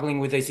that's struggling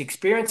with these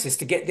experiences,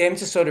 to get them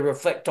to sort of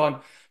reflect on,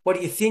 what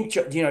do you think,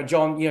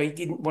 John, he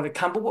didn't want to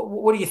come, but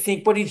what do you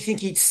think? What do you think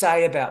he'd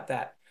say about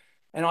that?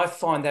 And I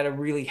find that a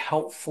really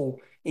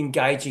helpful,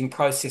 engaging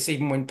process,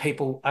 even when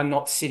people are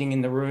not sitting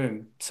in the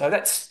room. So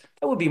that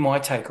would be my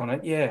take on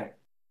it. Yeah.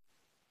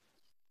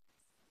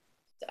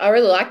 I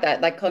really like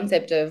that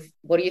concept of,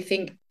 what do you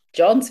think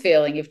John's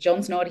feeling if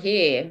John's not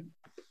here?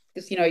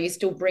 Because, you're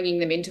still bringing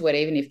them into it,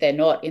 even if they're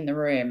not in the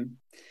room.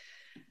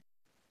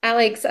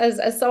 Alex,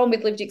 as someone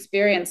with lived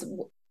experience,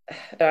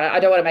 I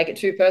don't want to make it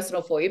too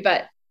personal for you,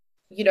 but,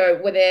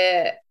 were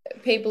there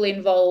people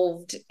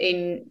involved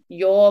in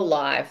your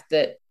life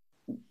that,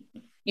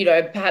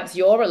 perhaps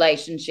your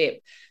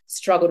relationship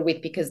struggled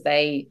with because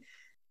they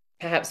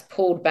perhaps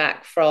pulled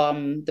back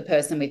from the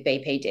person with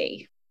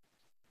BPD?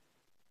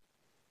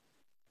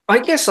 I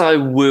guess I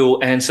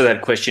will answer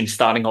that question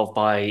starting off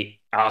by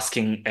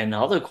asking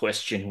another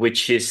question,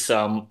 which is,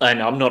 and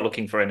I'm not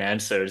looking for an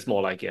answer, it's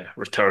more like a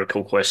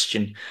rhetorical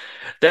question.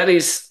 That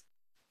is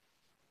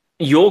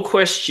your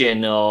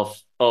question of,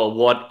 oh,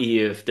 what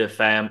if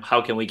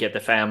how can we get the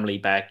family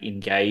back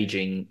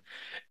engaging?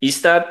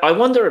 Is that, I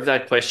wonder if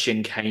that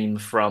question came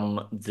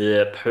from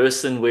the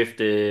person with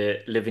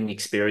the living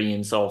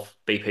experience of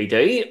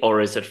BPD,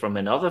 or is it from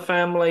another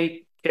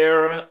family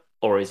carer,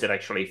 or is it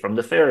actually from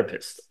the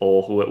therapist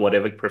or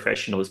whatever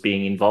professional is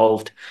being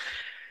involved?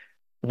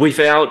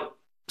 Without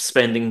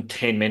spending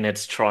 10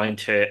 minutes trying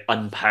to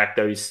unpack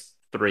those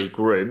three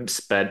groups,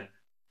 but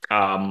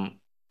um,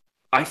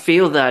 I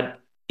feel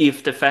that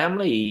if the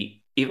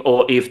family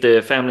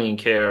and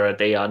carer,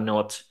 they are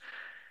not,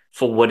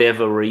 for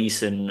whatever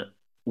reason,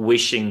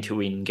 wishing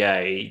to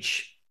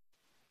engage,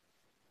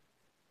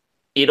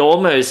 it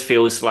almost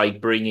feels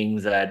like bringing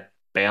that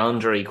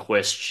boundary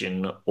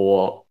question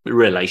or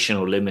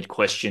relational limit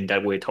question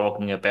that we're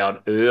talking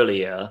about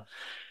earlier.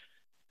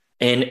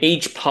 And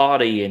each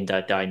party in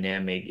that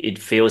dynamic, it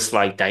feels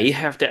like they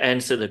have to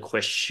answer the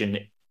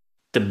question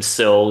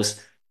themselves.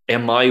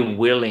 Am I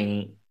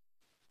willing,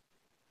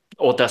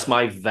 or does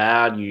my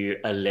value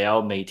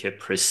allow me to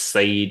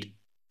proceed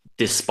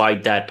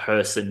despite that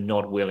person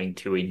not willing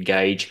to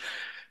engage?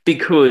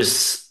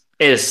 Because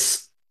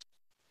as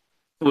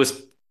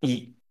was,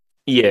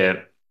 yeah,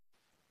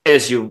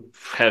 as you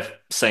have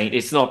saying,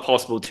 it's not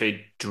possible to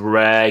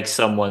drag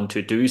someone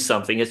to do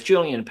something. As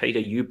Julian and Peter,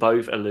 you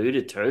both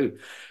alluded to,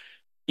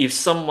 if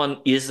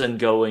someone isn't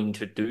going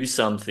to do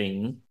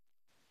something,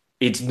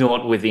 it's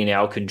not within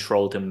our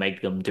control to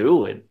make them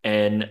do it.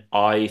 And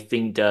I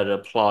think that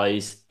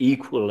applies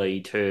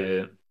equally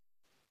to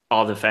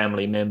other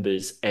family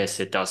members as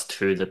it does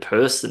to the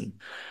person.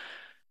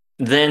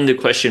 Then the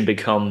question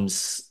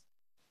becomes,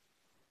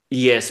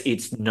 yes,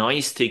 it's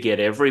nice to get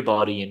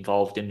everybody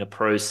involved in the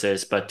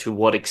process, but to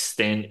what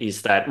extent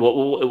is that,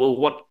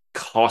 what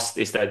cost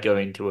is that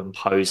going to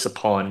impose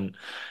upon?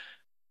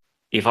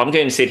 If I'm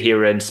going to sit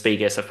here and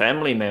speak as a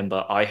family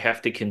member, I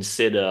have to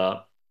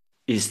consider,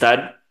 is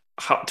that,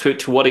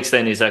 to what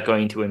extent is that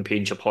going to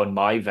impinge upon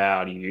my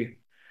value,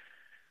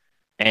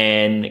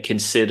 and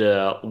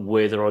consider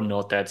whether or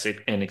not that's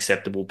an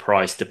acceptable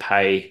price to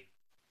pay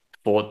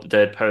for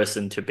that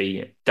person to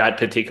be, that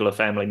particular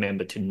family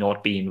member to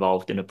not be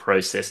involved in a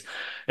process.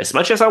 As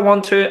much as I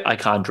want to, I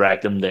can't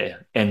drag them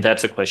there. And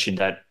that's a question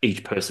that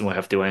each person will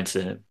have to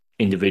answer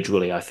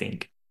individually, I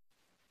think.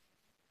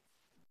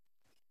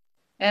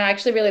 And I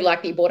actually really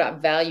like that you brought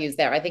up values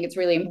there. I think it's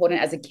really important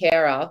as a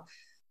carer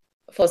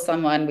for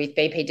someone with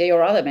BPD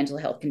or other mental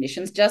health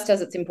conditions, just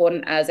as it's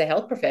important as a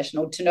health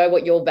professional to know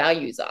what your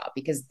values are,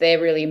 because they're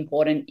really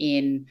important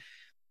in,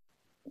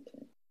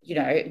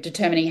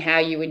 determining how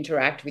you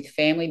interact with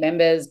family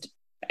members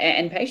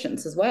and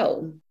patients as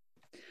well.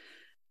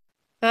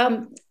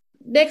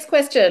 Next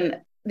question.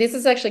 This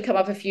has actually come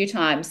up a few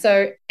times.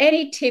 So,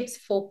 any tips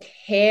for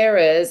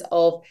carers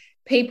of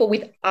people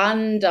with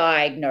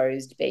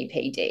undiagnosed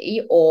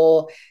BPD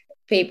or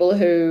people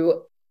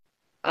who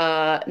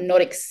are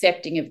not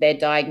accepting of their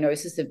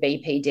diagnosis of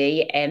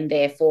BPD and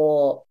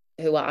therefore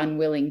who are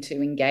unwilling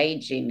to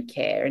engage in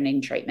care and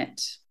in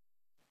treatment?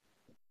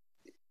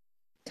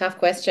 Tough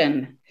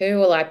question. Who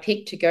will I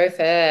pick to go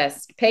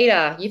first?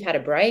 Peter, you've had a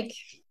break.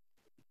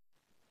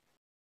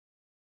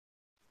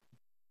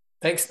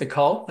 Thanks,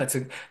 Nicole.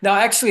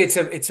 Actually,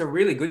 it's a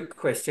really good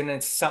question. And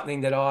it's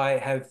something that I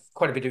have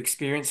quite a bit of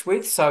experience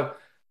with. So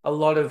a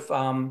lot of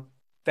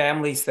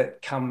families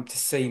that come to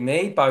see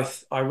me,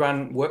 both I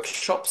run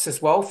workshops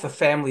as well for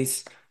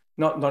families,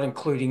 not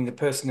including the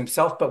person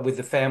himself, but with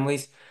the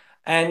families.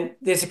 And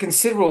there's a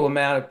considerable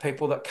amount of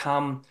people that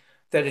come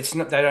that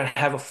they don't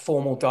have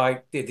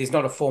there's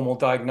not a formal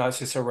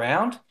diagnosis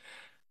around.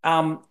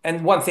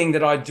 And one thing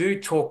that I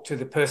do talk to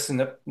the person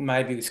that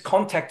maybe was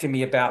contacting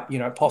me about,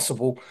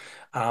 possible,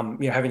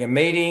 having a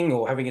meeting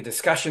or having a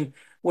discussion,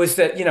 was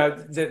that,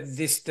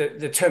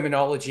 the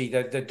terminology,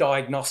 the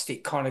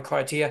diagnostic kind of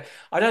criteria.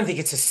 I don't think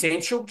it's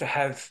essential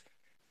to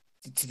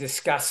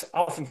discuss.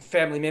 Often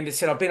family members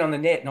said, I've been on the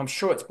net and I'm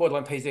sure it's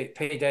borderline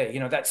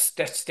PD. That's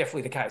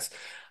definitely the case.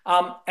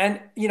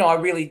 And,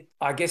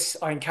 I guess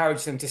I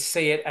encourage them to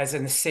see it as,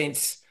 in a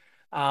sense,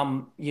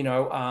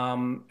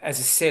 as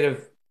a set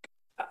of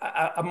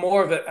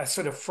more of a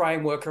sort of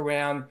framework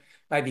around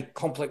maybe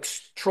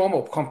complex trauma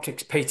or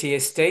complex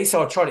PTSD.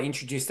 So I try to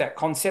introduce that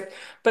concept,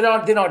 but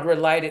then I'd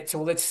relate it to,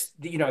 well,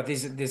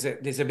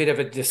 there's a bit of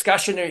a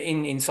discussion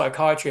in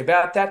psychiatry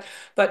about that,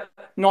 but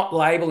not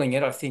labeling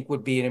it, I think,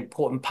 would be an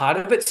important part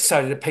of it,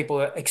 so that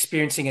people are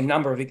experiencing a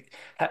number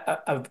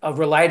of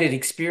related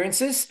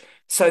experiences.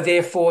 So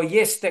therefore,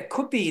 yes, that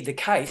could be the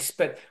case,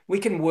 but we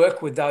can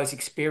work with those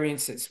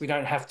experiences. We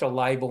don't have to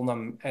label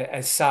them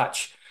as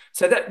such.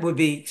 So that would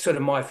be sort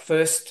of my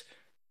first,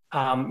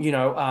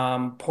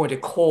 point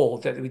of call,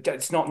 that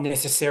it's not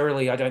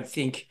necessarily, I don't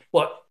think,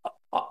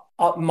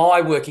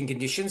 my working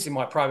conditions in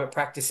my private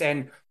practice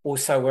and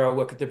also where I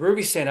work at the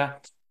Brewery Centre,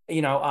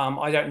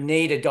 I don't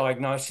need a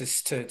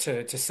diagnosis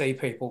to see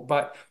people.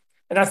 But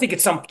And I think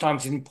it's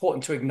sometimes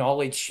important to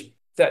acknowledge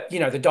that,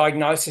 the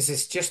diagnosis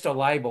is just a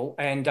label,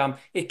 and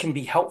it can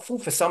be helpful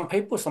for some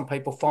people. Some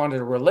people find it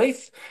a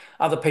relief.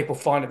 Other people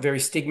find it very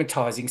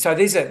stigmatizing. So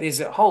there's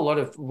a whole lot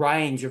of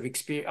range of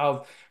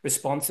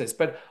responses.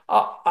 But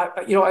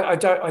I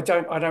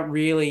don't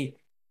really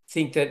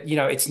think that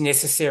it's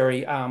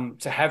necessary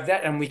to have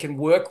that, and we can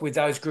work with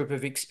those group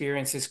of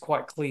experiences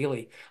quite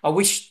clearly. I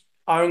wish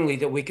only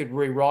that we could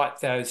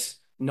rewrite those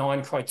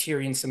 9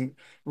 criteria in some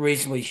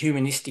reasonably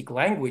humanistic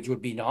language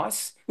would be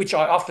nice, which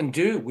I often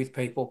do with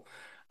people,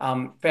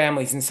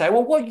 families, and say,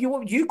 well, what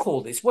you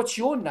call this? What's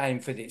your name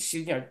for this?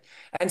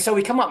 And so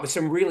we come up with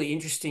some really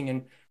interesting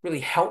and really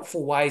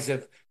helpful ways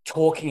of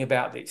talking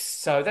about this.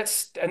 So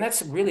that's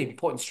a really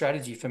important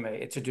strategy for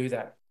me to do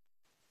that.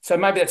 So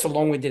maybe that's a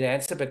long-winded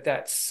answer, but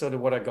that's sort of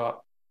what I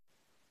got.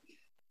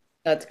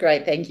 That's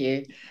great. Thank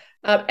you.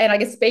 And I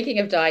guess speaking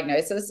of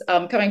diagnosis,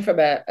 coming from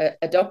a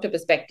doctor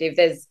perspective,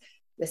 there's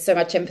so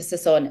much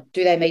emphasis on,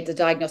 do they meet the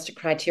diagnostic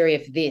criteria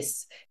for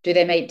this? Do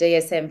they meet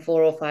DSM-4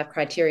 or 5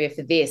 criteria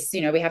for this?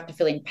 We have to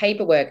fill in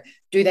paperwork.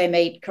 Do they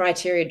meet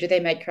criteria? Do they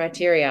meet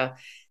criteria?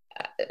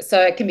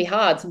 So it can be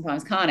hard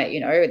sometimes, can't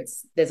it?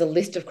 There's a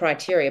list of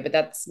criteria, but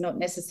that's not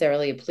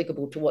necessarily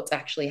applicable to what's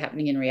actually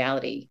happening in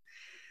reality.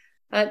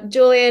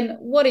 Julian,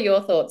 what are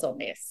your thoughts on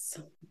this?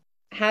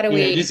 How do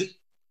we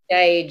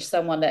gauge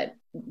someone that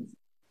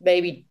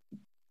maybe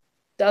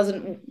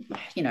doesn't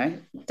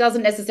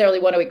necessarily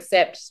want to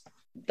accept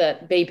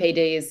that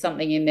BPD is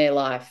something in their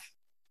life?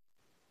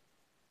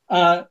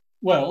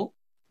 Well,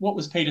 what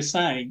was Peter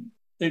saying?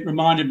 It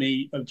reminded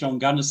me of John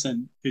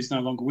Gunderson, who's no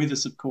longer with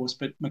us, of course,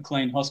 but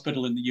McLean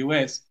Hospital in the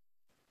US.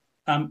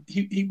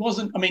 He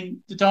wasn't,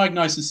 the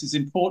diagnosis is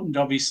important,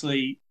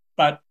 obviously,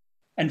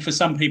 and for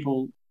some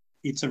people,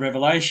 it's a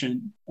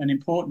revelation and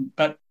important,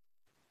 but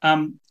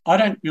I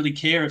don't really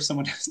care if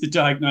someone has the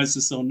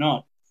diagnosis or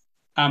not.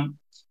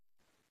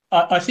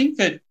 I think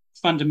that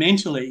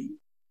fundamentally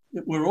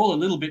we're all a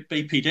little bit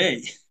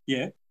BPD,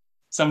 yeah,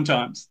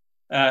 sometimes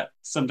all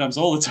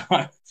the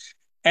time.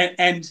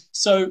 And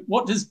so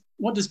what does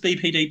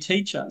BPD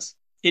teach us?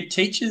 It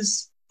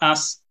teaches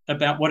us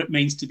about what it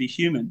means to be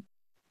human,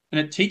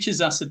 and it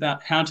teaches us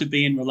about how to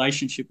be in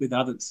relationship with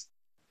others.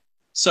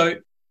 So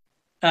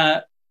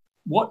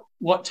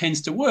what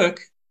tends to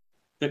work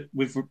that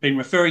we've been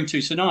referring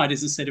to tonight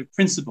is a set of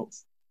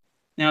principles.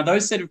 Now,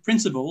 those set of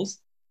principles,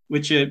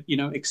 which are,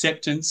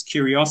 acceptance,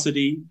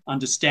 curiosity,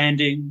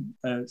 understanding,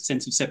 a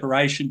sense of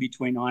separation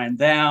between I and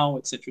thou,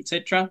 et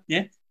cetera,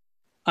 yeah,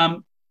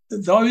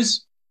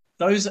 those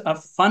are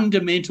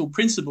fundamental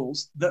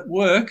principles that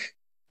work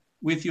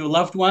with your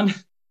loved one,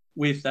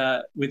 with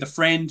a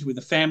friend, with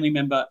a family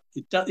member.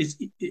 It's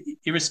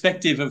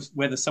irrespective of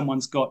whether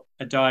someone's got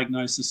a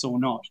diagnosis or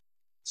not.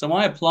 So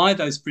I apply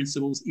those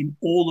principles in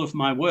all of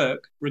my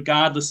work,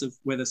 regardless of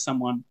whether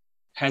someone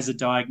has a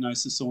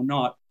diagnosis or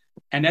not.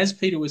 And as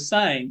Peter was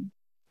saying,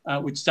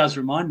 which does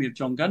remind me of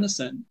John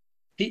Gunderson,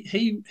 he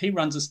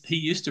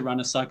used to run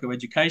a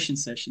psychoeducation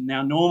session.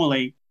 Now,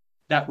 normally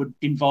that would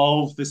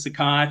involve the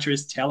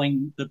psychiatrist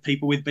telling the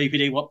people with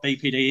BPD what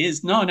BPD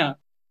is. No.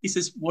 He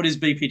says, what is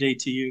BPD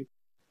to you?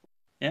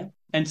 Yeah.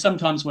 And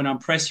sometimes when I'm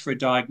pressed for a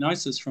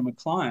diagnosis from a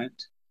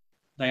client,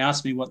 they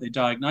ask me what their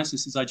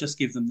diagnosis is. I just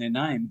give them their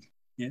name.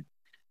 Yeah.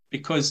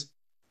 Because,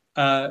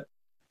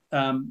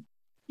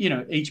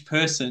 each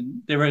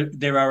person,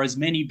 there are as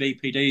many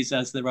BPDs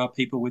as there are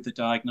people with a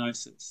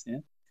diagnosis. Yeah.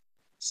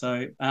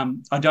 So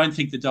I don't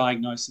think the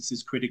diagnosis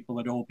is critical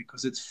at all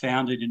because it's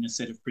founded in a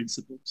set of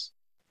principles.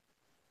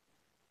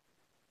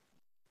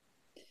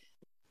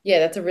 Yeah,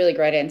 that's a really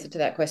great answer to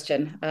that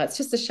question. It's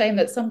just a shame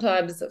that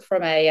sometimes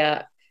from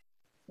a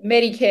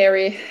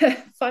Medicare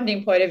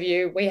funding point of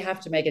view, we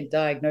have to make a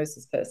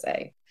diagnosis per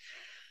se.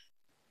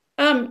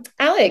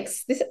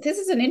 Alex, this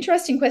is an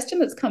interesting question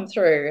that's come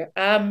through.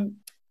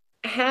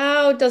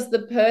 How does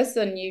the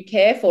person you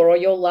care for or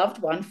your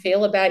loved one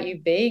feel about you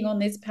being on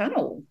this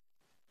panel?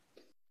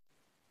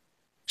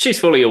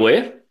 She's fully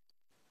aware,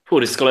 full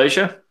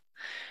disclosure.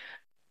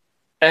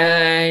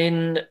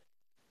 And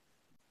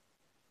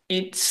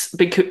it's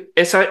because,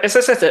 as I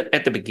said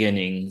at the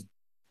beginning,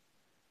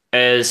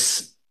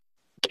 as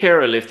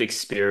carer lived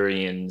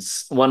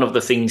experience, one of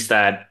the things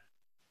that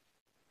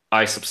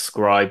I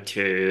subscribe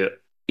to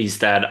is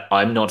that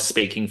I'm not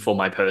speaking for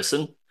my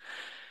person.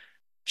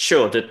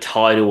 Sure, the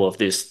title of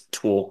this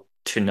talk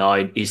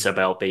tonight is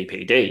about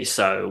BPD,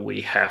 so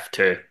we have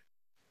to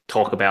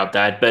talk about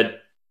that.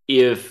 But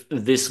if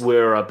this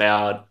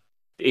webinar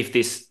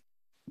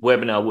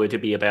were to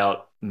be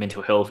about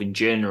mental health in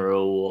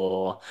general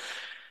or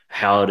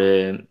how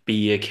to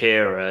be a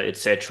carer,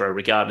 etc.,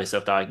 regardless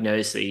of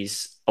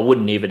diagnoses, I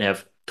wouldn't even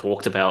have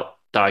talked about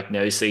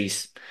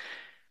diagnoses.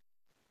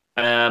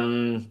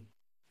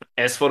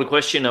 As for the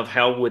question of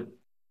how would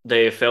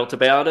they have felt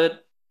about it,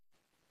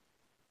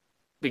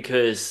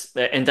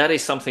 and that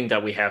is something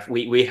that we have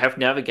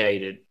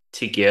navigated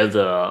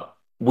together.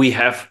 We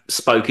have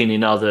spoken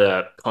in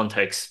other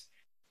contexts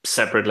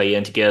separately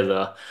and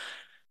together,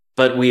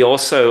 but we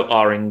also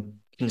are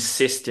in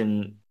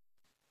consistent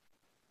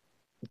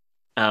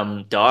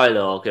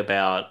dialogue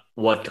about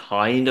what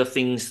kind of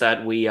things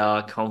that we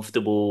are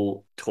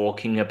comfortable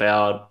talking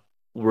about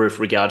with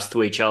regards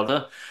to each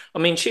other. I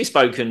mean, she's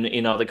spoken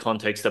in other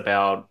contexts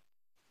about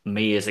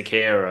me as a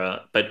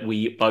carer, but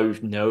we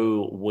both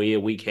know where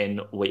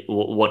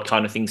what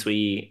kind of things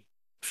we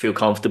feel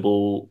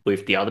comfortable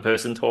with the other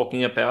person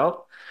talking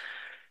about.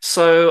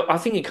 So I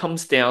think it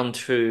comes down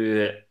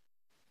to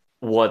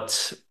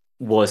what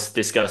was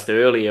discussed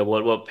earlier,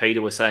 what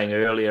Peter was saying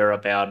earlier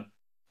about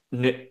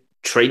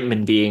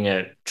treatment being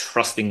a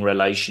trusting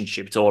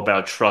relationship. It's all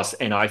about trust,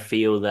 and I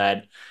feel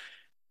that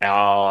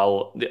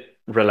our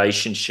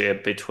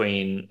relationship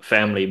between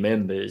family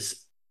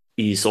members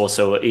is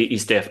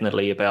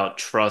definitely about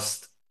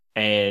trust,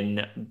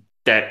 and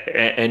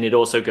it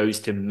also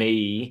goes to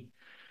me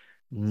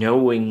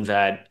knowing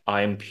that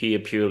I'm here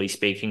purely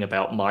speaking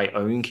about my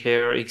own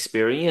care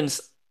experience.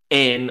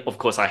 And of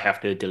course, I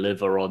have to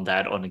deliver on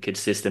that on a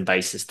consistent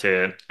basis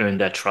to earn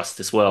that trust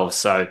as well.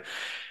 So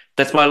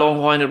that's my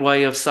long-winded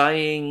way of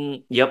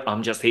saying, yep,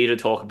 I'm just here to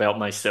talk about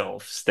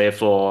myself.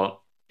 Therefore,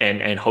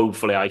 and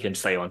hopefully I can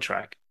stay on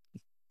track.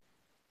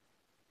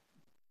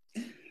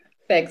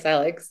 Thanks,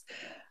 Alex.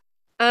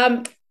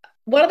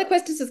 One of the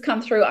questions has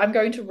come through. I'm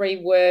going to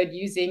reword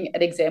using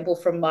an example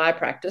from my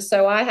practice.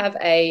 So I have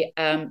a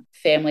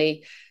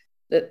family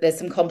that there's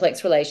some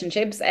complex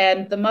relationships,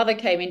 and the mother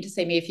came in to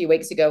see me a few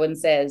weeks ago and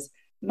says,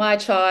 my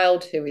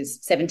child, who is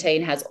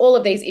 17, has all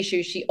of these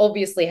issues. She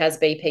obviously has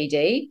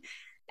BPD.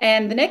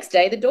 And the next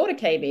day, the daughter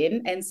came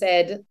in and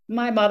said,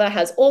 my mother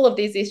has all of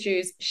these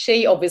issues.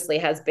 She obviously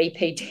has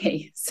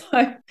BPD.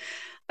 So,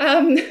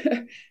 um,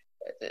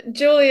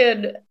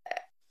 Julian,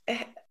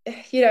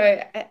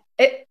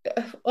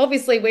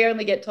 obviously we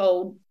only get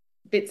told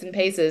bits and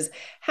pieces.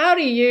 How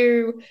do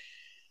you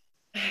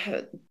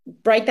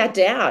break that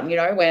down,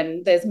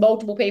 when there's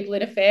multiple people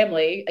in a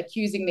family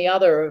accusing the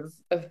other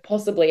of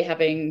possibly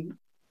having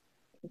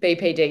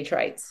BPD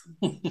traits?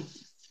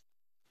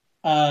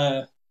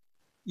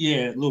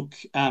 Yeah, look,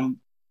 I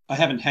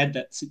haven't had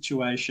that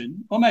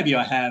situation, or maybe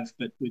I have,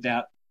 but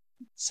without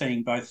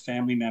seeing both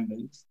family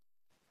members.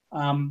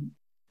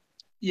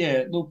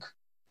 Yeah, look,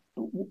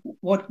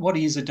 what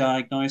is a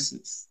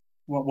diagnosis?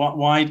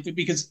 Why?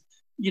 Because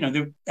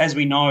as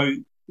we know,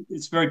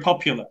 it's very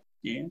popular,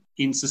 yeah,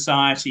 in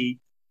society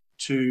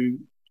to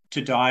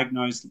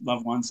diagnose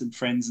loved ones and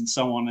friends and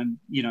so on. And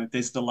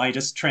there's the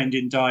latest trend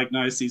in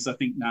diagnoses. I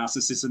think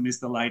narcissism is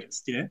the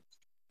latest. Yeah.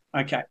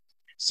 Okay.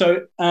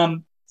 So,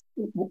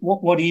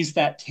 what is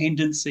that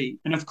tendency?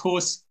 And of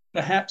course,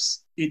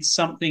 perhaps it's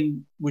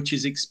something which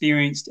is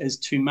experienced as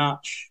too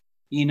much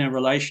in a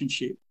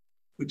relationship,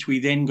 which we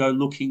then go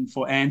looking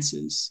for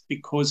answers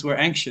because we're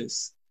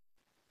anxious.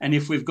 And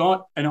if we've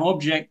got an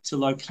object to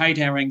locate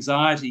our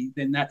anxiety,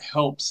 then that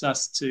helps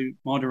us to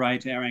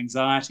moderate our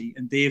anxiety,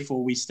 and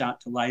therefore we start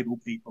to label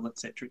people, et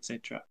cetera, et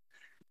cetera.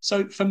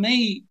 So for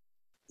me,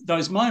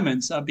 those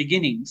moments are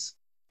beginnings.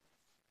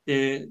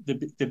 They're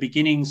the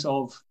beginnings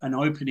of an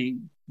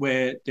opening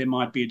where there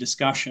might be a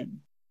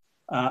discussion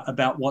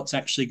about what's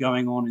actually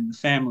going on in the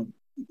family.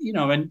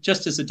 And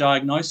just as a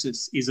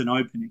diagnosis is an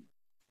opening,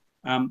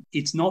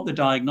 it's not the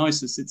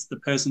diagnosis, it's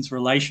the person's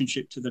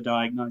relationship to the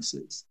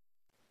diagnosis.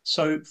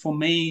 So for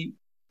me,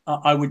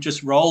 I would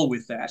just roll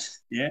with that.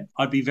 Yeah,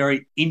 I'd be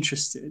very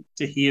interested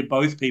to hear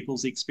both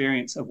people's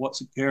experience of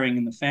what's occurring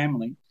in the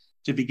family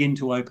to begin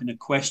to open a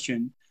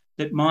question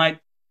that might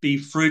be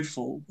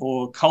fruitful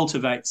or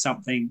cultivate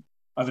something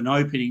of an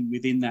opening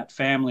within that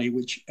family,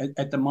 which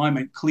at the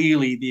moment,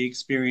 clearly the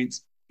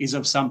experience is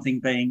of something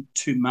being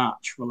too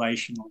much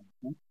relationally.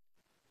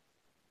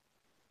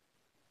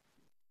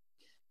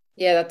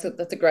 Yeah,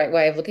 that's a great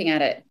way of looking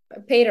at it.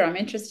 Peter, I'm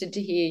interested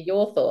to hear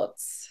your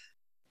thoughts.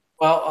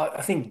 Well,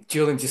 I think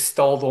Julian just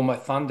stole all my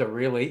thunder,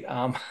 really.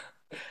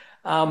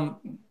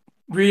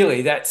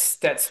 Really,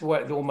 that's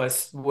what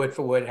almost word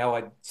for word how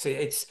I see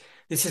it.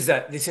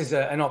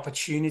 An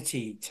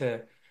opportunity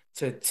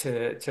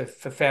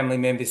for family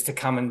members to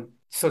come and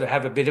sort of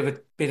have a bit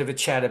of a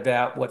chat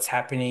about what's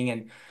happening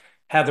and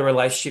how the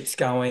relationship's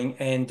going,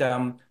 and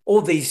all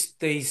these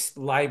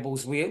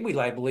labels we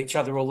label each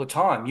other all the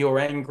time. You're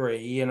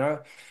angry,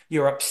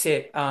 you're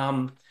upset.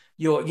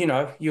 You're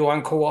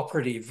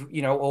uncooperative,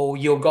 or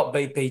you've got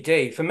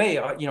BPD. For me,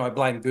 I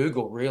blame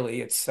Google,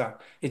 really. It's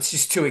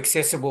just too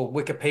accessible.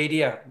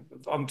 Wikipedia,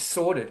 I'm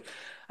sorted.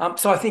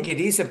 So I think it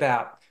is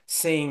about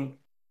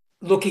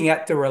looking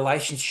at the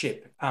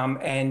relationship,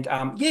 and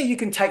yeah, you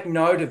can take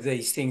note of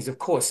these things, of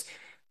course,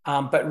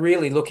 but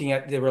really looking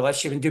at the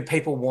relationship, and do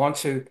people want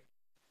to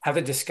have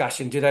a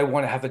discussion? Do they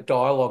want to have a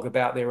dialogue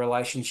about their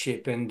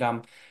relationship?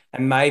 And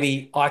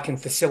maybe I can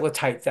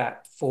facilitate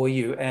that for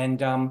you, and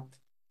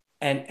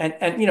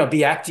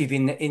be active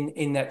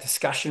in that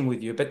discussion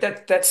with you. But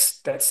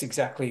that's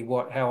exactly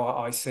how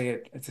I see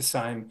it. It's the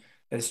same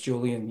as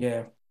Julian.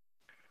 Yeah.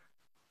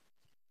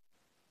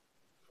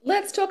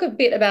 Let's talk a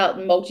bit about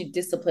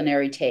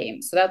multidisciplinary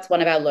teams. So that's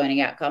one of our learning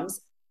outcomes.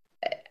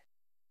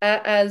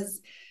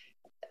 As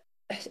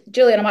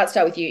Julian, I might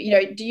start with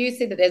you. Do you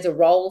see that there's a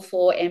role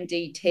for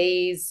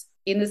MDTs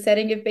in the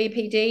setting of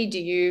BPD?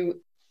 Do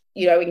you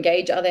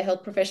engage other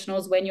health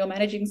professionals when you're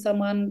managing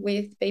someone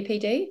with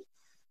BPD?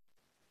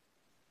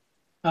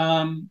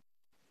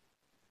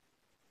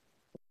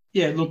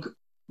 Yeah, look,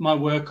 my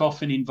work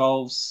often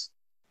involves,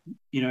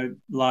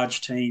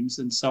 large teams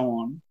and so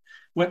on.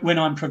 When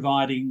I'm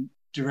providing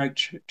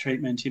direct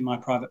treatment in my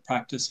private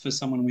practice for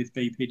someone with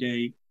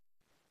BPD,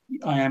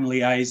 I am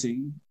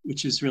liaising,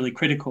 which is really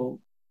critical.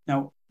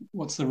 Now,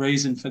 what's the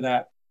reason for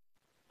that?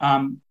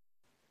 Um,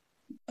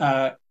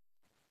 uh,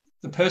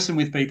 the person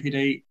with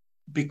BPD,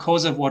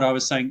 because of what I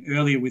was saying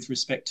earlier with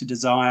respect to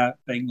desire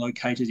being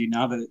located in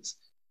others,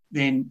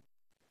 then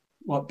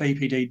what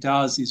BPD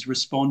does is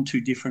respond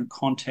to different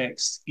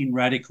contexts in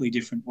radically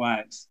different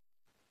ways.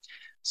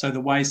 So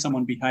the way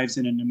someone behaves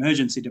in an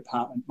emergency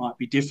department might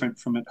be different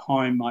from at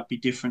home, might be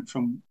different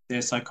from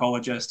their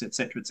psychologist, et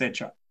cetera, et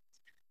cetera.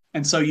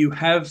 And so you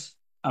have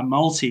a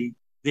multi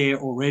there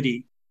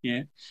already,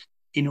 yeah,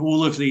 in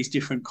all of these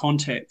different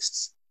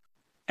contexts.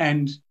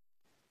 And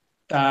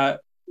uh,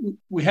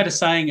 we had a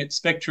saying at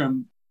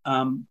Spectrum,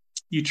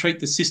 you treat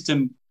the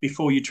system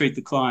before you treat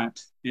the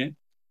client, yeah,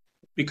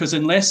 because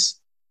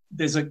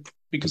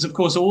because of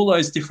course all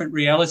those different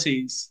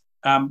realities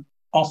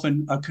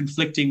often are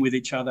conflicting with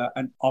each other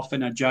and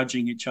often are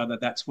judging each other.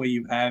 That's where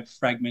you have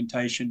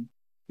fragmentation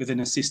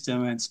within a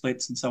system and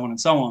splits and so on and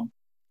so on.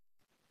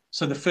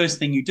 So the first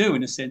thing you do,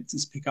 in a sense,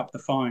 is pick up the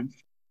phone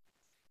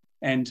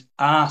and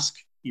ask,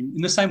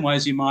 in the same way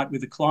as you might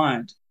with a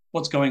client,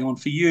 what's going on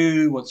for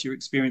you, what's your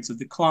experience of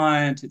the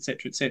client, et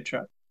cetera, et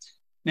cetera.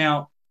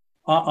 Now,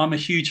 I'm a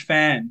huge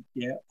fan,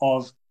 yeah,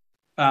 of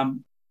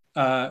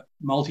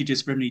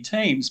multidisciplinary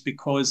teams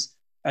because,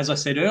 as I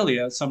said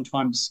earlier,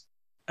 sometimes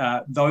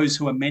those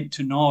who are meant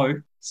to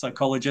know,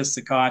 psychologists,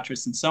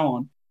 psychiatrists, and so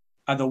on,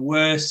 are the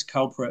worst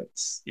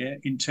culprits, yeah,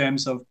 in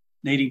terms of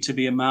needing to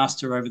be a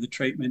master over the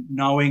treatment,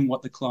 knowing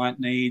what the client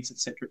needs, et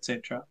cetera, et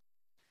cetera.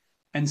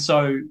 And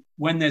so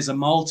when there's a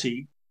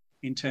multi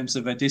in terms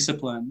of a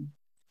discipline,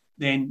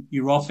 then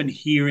you're often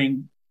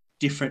hearing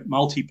different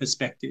multi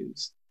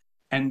perspectives.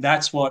 And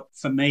that's what,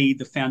 for me,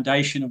 the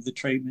foundation of the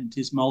treatment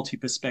is multi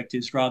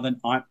perspectives rather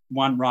than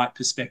one right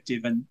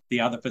perspective and the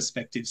other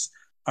perspectives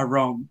are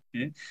wrong.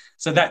 Yeah?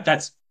 So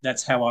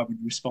that's how I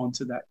would respond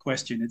to that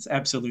question. It's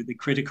absolutely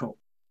critical.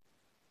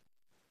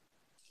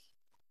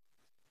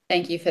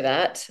 Thank you for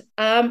that.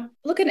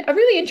 Look, a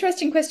really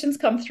interesting question's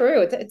come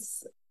through.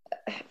 It's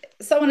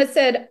someone has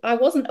said, I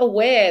wasn't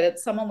aware that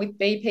someone with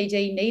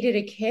BPD needed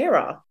a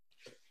carer.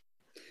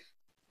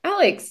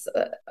 Alex,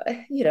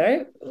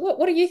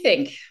 what do you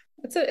think?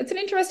 It's an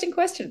interesting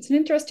question. It's an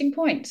interesting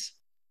point.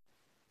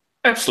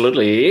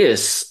 Absolutely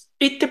is.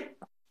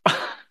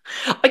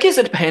 I guess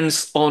it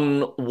depends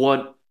on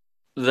what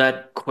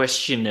that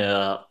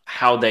questioner,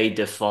 how they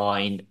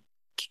define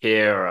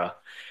carer.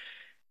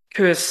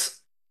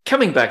 Because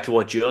coming back to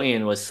what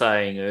Julian was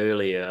saying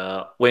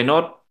earlier, we're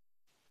not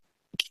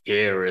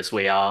carers,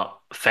 we are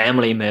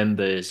family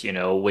members,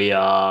 we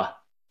are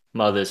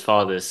mothers,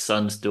 fathers,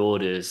 sons,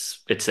 daughters,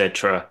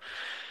 etc.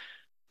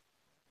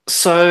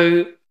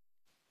 So,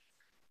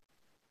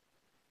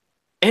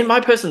 and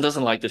my person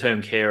doesn't like the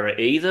term carer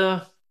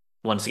either.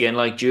 Once again,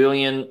 like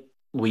Julian,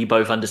 we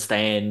both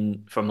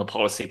understand from a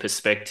policy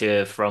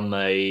perspective, from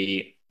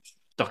a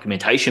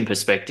documentation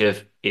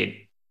perspective,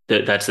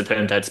 that's the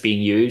term that's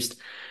being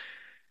used.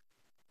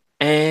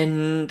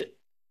 And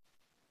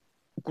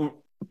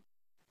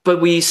but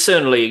we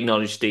certainly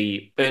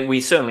and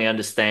we certainly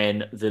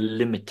understand the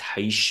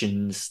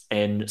limitations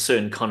and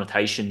certain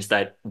connotations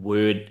that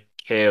word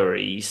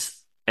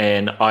carries.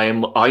 And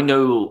I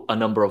know a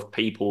number of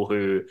people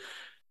who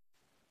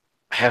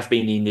have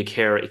been in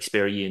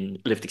the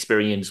lived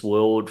experience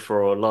world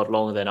for a lot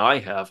longer than I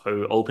have,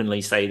 who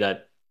openly say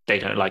that they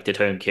don't like the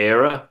term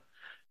carer.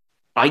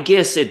 I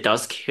guess it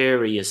does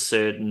carry a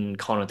certain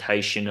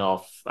connotation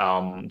of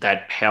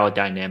that power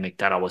dynamic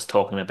that I was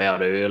talking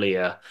about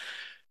earlier,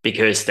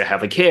 because to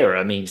have a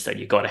carer means that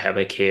you've got to have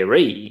a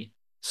caree.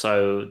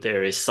 So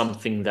there is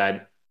something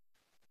that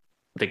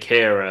the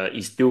carer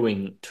is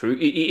doing through.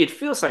 It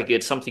feels like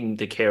it's something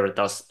the carer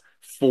does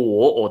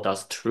for or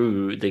does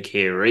through the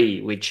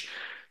caree, which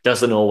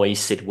doesn't always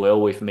sit well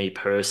with me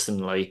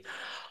personally.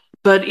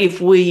 But if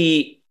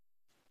we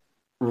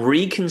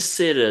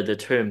reconsider the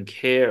term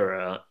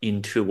carer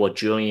into what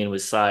Julian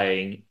was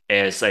saying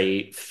as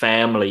a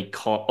family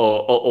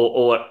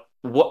or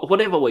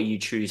whatever way you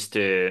choose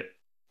to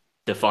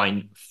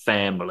define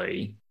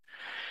family,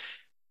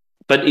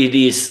 but it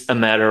is a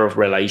matter of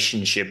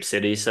relationships.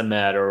 It is a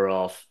matter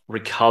of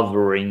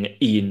recovering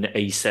in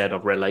a set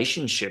of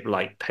relationship,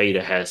 like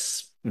Peter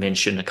has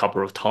mentioned a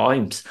couple of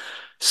times.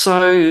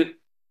 So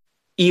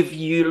if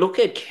you look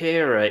at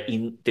carer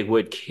in the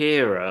word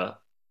carer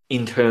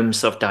in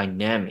terms of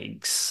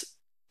dynamics,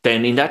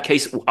 then in that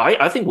case,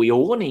 I think we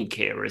all need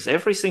carers,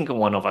 every single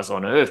one of us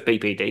on earth,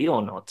 BPD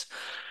or not.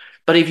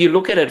 But if you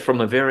look at it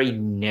from a very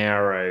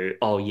narrow,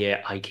 oh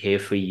yeah, I care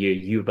for you,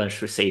 you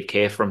must receive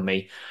care from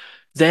me,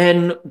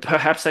 then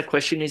perhaps that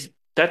question is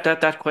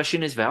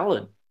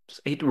valid.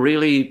 It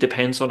really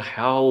depends on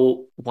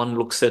how one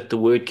looks at the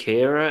word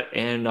carer,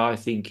 and I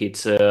think it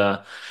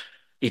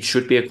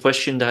should be a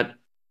question that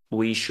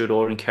we should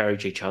all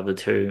encourage each other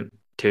to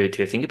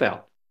think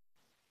about.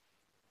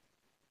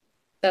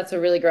 That's a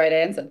really great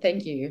answer.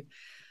 Thank you.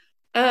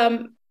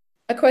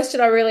 A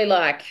question I really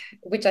like,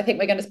 which I think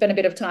we're going to spend a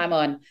bit of time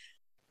on,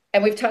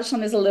 and we've touched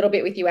on this a little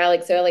bit with you,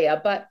 Alex, earlier,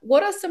 but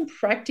what are some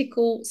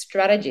practical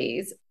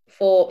strategies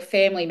for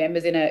family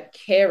members in a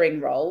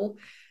caring role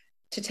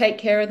to take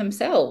care of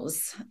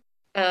themselves?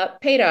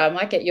 Peter, I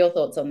might get your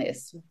thoughts on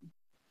this.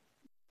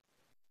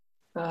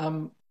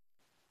 Yeah,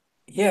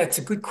 it's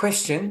a good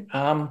question.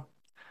 I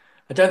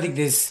don't think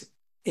there's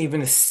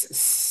even a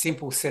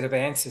simple set of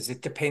answers.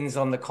 It depends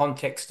on the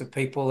context of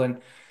people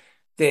and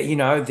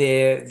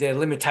their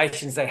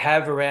limitations they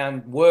have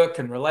around work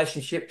and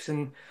relationships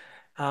and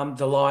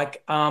the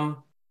like.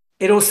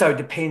 It also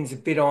depends a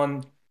bit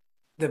on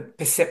the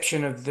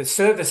perception of the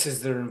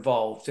services that are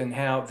involved and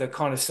how the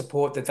kind of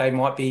support that they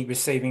might be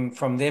receiving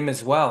from them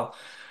as well.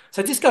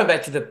 So just going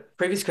back to the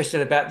previous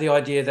question about the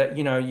idea that,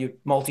 you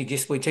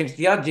multidisciplinary teams,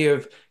 the idea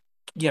of,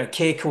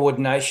 care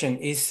coordination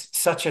is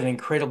such an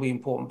incredibly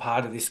important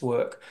part of this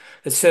work,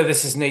 that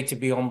services need to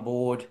be on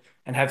board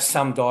and have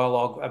some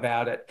dialogue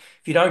about it.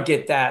 If you don't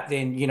get that,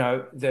 then,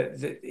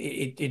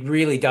 it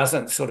really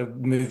doesn't sort of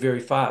move very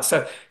fast.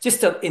 So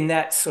just in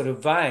that sort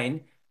of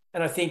vein,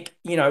 and I think,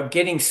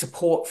 getting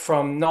support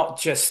from not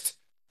just,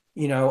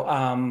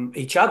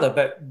 each other,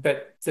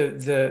 but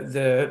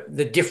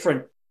the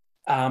different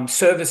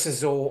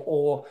services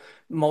or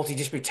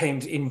multidisciplinary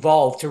teams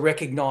involved to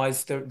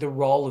recognise the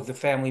role of the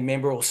family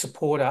member or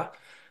supporter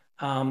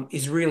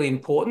is really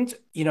important,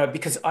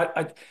 because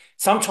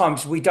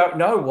sometimes we don't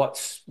know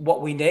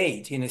what we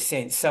need in a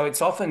sense. So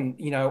it's often,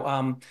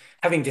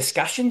 having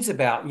discussions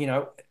about,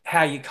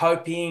 how you're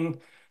coping,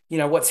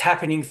 what's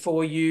happening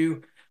for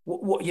you,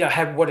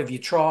 what have you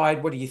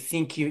tried? What do you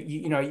think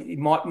it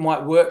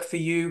might work for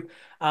you?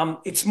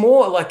 It's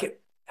more like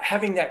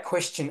having that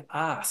question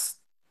asked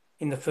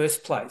in the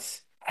first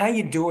place. How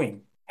you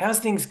doing? How's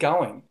things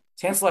going?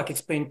 Sounds like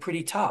it's been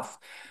pretty tough.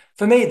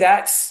 For me,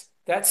 that's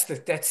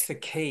the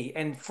key.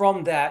 And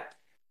from that,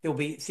 there'll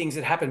be things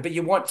that happen. But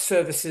you want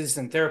services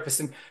and therapists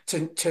and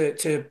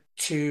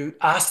to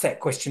ask that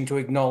question, to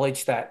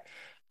acknowledge that.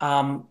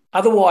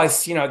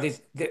 Otherwise,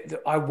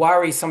 I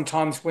worry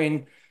sometimes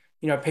when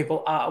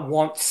people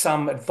want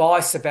some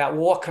advice about,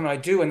 well, what can I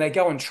do, and they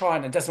go and try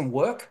and it doesn't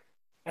work,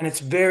 and it's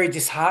very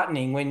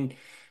disheartening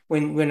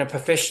when a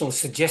professional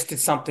suggested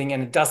something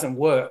and it doesn't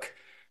work.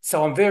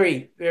 So I'm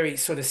very, very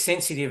sort of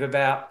sensitive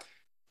about,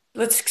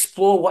 let's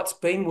explore what's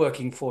been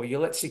working for you.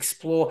 Let's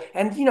explore,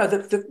 and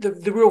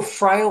the real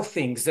frail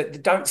things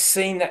that don't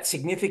seem that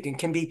significant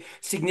can be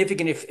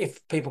significant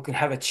if people can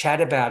have a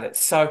chat about it.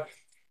 So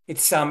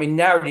it's in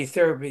narrative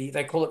therapy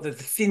they call it the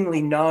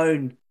thinly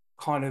known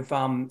kind of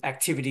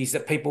activities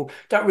that people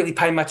don't really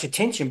pay much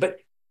attention. But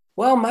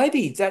well,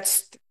 maybe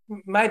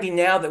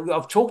now that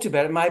I've talked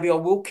about it, maybe I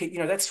will keep,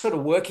 that's sort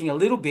of working a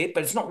little bit,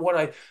 but it's not what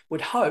I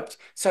would hoped.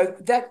 So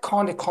that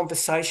kind of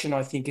conversation,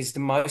 I think, is the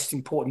most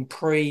important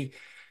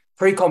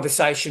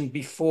pre-conversation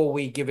before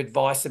we give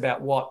advice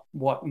about what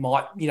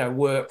might,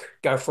 work,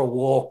 go for a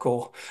walk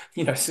or,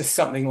 just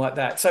something like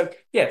that. So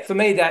yeah, for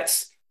me,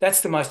 that's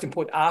the most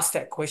important. Ask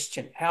that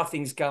question. How are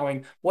things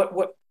going?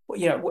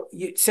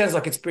 It sounds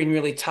like it's been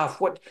really tough.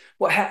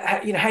 How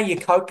are you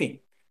coping?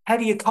 How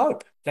do you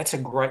cope? That's a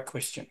great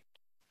question.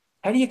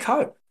 How do you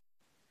cope?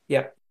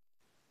 Yeah.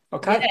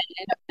 Okay. Yeah,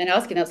 and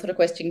asking that sort of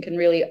question can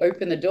really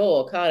open the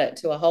door, can't it,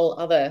 to a whole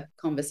other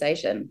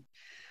conversation.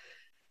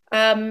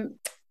 When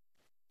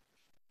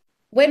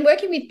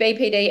working with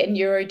BPD and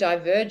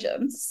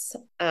neurodivergence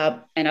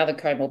and other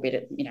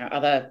comorbid,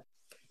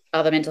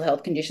 other mental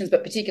health conditions,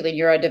 but particularly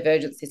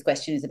neurodivergence, this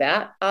question is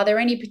about, are there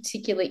any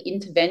particular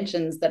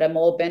interventions that are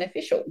more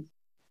beneficial?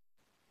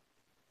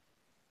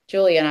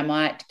 Julian, I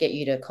might get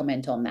you to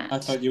comment on that. I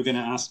thought you were going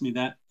to ask me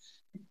that.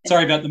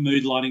 Sorry about the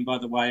mood lighting, by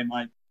the way.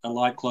 A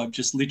light globe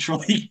just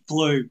literally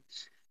flew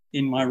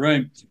in my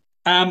room.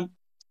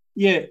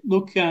 Yeah,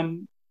 look, I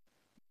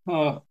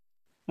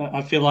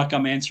feel like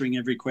I'm answering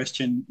every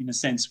question in a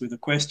sense with a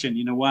question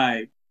in a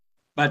way.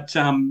 But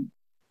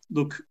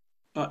look,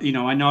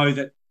 I know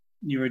that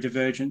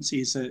neurodivergence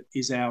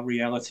is our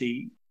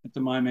reality at the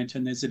moment,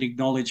 and there's an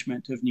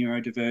acknowledgement of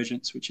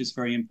neurodivergence, which is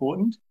very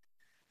important.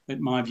 But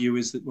my view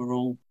is that we're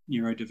all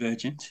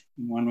neurodivergent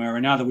in one way or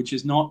another, which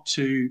is not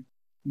to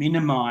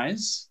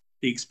minimise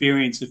the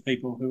experience of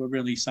people who are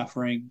really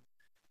suffering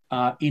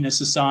in a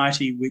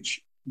society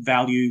which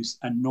values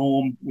a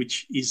norm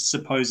which is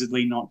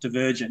supposedly not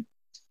divergent.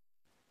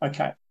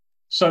 Okay,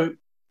 so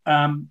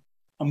I'm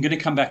going to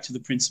come back to the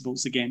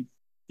principles again.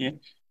 Yeah,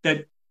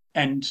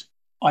 and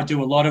I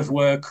do a lot of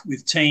work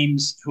with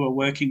teams who are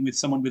working with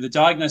someone with a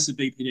diagnosis of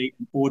BPD,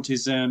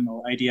 autism,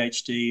 or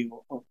ADHD,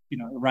 or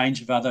a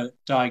range of other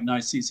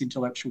diagnoses,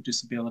 intellectual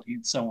disability,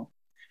 and so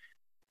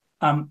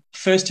on.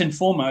 First and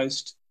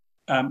foremost,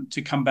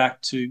 to come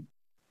back to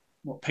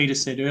what Peter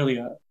said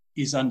earlier,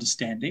 is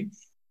understanding.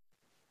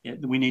 Yeah,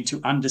 we need to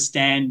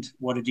understand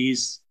what it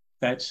is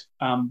that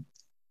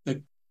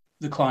the,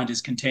 the client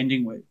is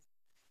contending with.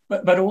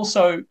 But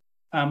also,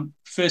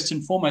 first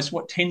and foremost,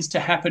 what tends to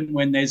happen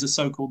when there's a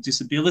so-called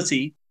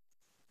disability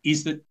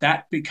is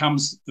that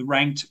becomes the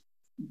ranked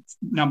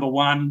number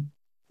one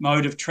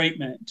mode of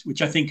treatment,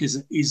 which I think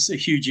is a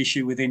huge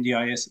issue with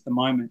NDIS at the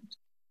moment.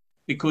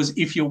 Because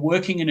if you're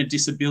working in a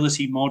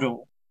disability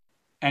model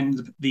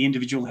and the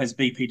individual has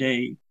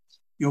BPD,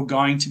 you're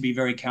going to be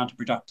very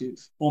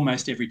counterproductive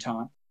almost every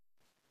time.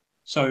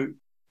 So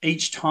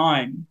each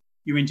time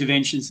your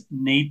interventions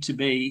need to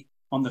be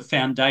on the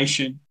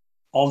foundation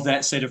of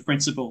that set of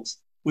principles,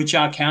 which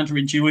are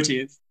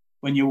counterintuitive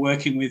when you're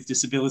working with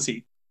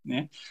disability.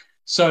 Yeah?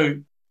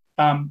 So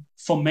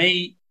for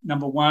me,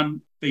 number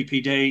one,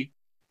 BPD.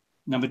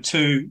 Number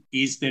two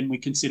is then we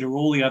consider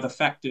all the other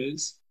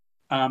factors,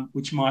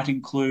 which might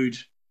include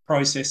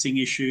processing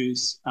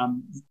issues,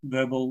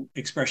 verbal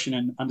expression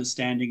and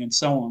understanding, and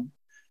so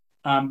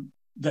on,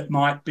 that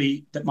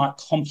might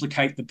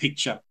complicate the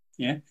picture.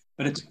 Yeah,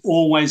 but it's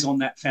always on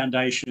that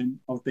foundation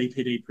of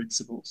BPD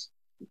principles.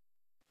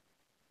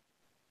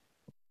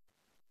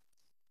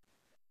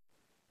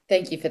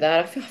 Thank you for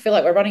that. I feel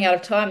like we're running out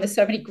of time. There's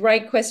so many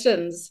great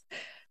questions.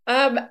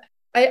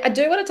 I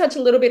do want to touch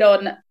a little bit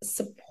on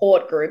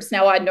support groups.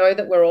 Now, I know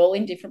that we're all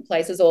in different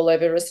places all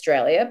over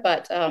Australia,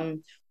 but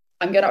I'm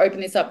going to open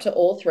this up to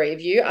all three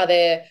of you. Are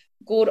there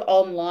good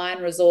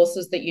online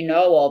resources that you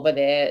know of? Are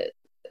there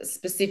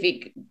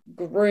specific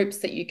groups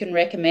that you can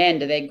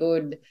recommend? Are there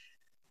good,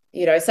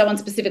 someone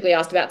specifically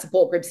asked about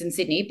support groups in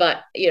Sydney,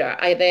 but,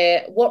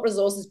 what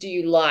resources do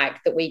you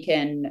like that we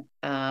can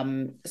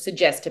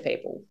suggest to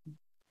people?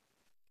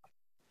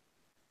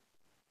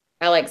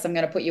 Alex, I'm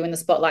going to put you in the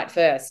spotlight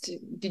first.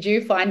 Did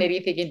you find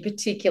anything in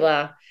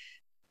particular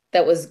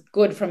that was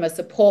good from a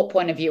support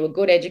point of view, a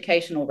good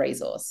educational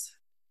resource?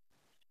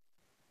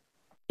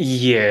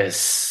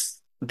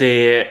 Yes,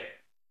 there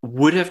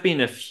would have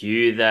been a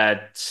few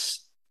that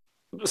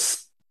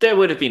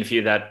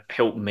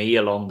helped me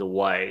along the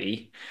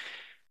way.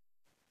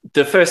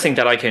 The first thing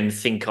that I can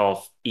think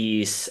of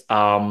is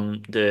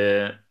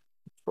the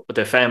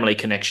Family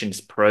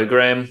Connections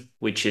program,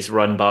 which is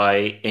run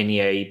by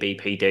NEA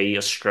BPD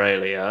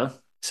Australia.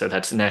 So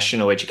that's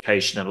National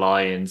Education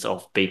Alliance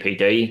of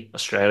BPD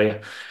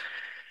Australia.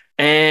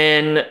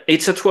 And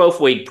it's a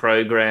 12-week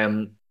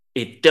program.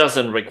 It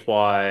doesn't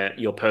require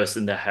your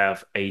person to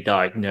have a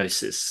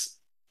diagnosis,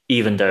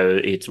 even though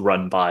it's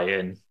run by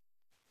an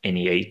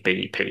NEA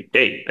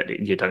BPD, but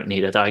you don't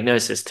need a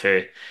diagnosis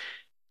to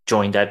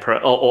join that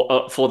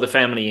or for the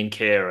family and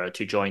carer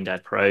to join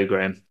that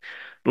program.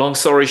 Long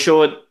story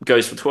short,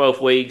 goes for 12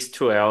 weeks,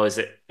 2 hours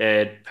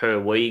per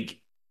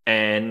week.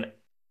 And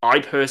I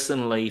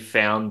personally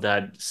found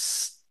that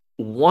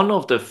one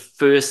of the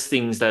first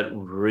things that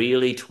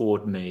really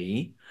taught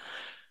me,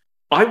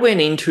 I went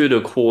into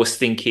the course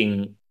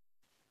thinking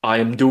I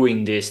am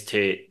doing this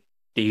to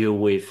deal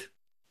with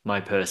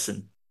my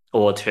person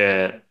or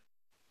to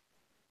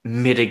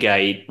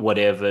mitigate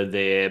whatever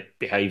their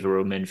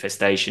behavioral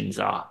manifestations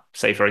are.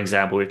 Say, for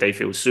example, if they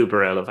feel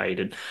super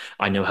elevated,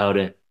 I know how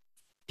to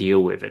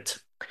deal with it.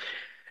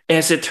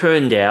 As it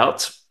turned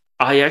out,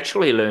 I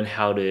actually learned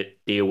how to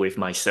deal with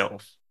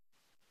myself,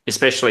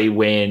 especially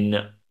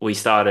when we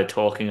started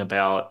talking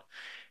about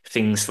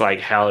things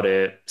like how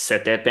to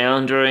set that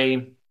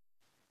boundary,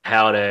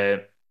 how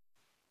to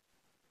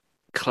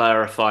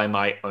clarify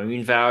my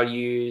own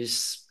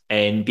values,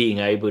 and being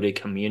able to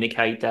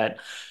communicate that.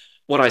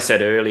 What I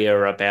said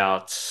earlier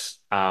about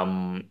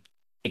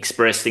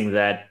expressing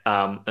that,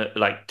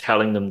 like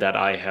telling them that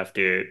I have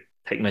to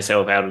take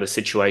myself out of the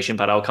situation,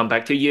 but I'll come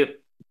back to you.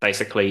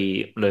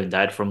 Basically learned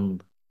that from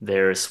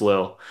there as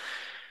well.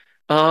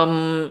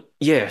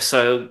 Yeah,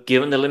 so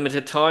given the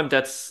limited time,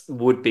 that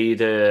would be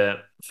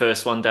the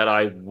first one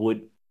that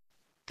would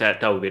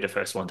be the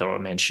first one that I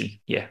would mention.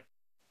 Yeah.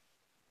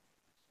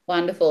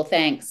 Wonderful,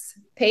 thanks.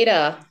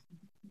 Peter.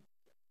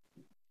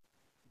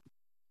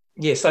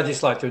 Yes, I'd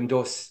just like to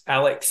endorse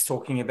Alex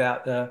talking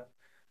about the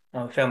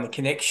Family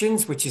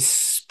Connections, which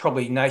is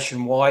probably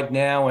nationwide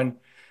now. And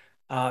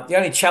the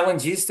only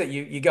challenge is that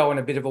you go on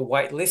a bit of a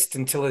wait list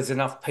until there's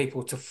enough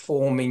people to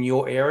form in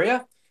your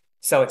area.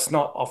 So it's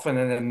not often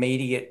an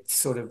immediate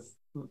sort of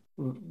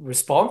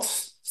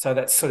response. So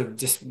that's sort of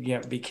just,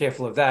 be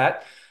careful of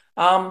that.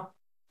 As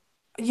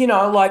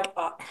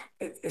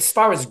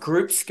far as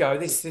groups go,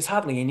 there's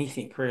hardly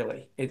anything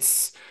really.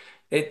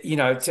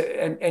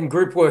 And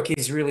group work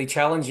is really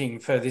challenging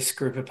for this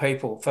group of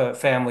people, for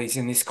families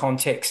in this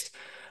context.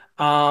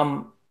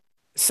 And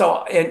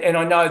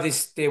I know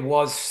there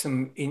was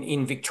some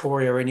in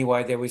Victoria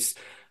anyway. There was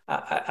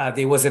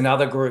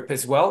another group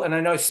as well, and I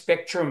know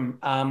Spectrum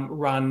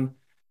run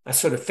a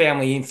sort of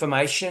family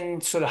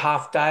information sort of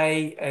half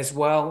day as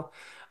well.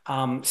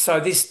 So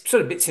there's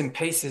sort of bits and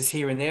pieces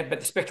here and there, but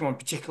the Spectrum one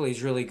particularly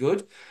is really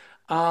good.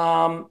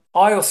 I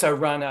also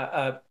run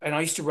and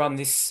I used to run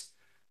this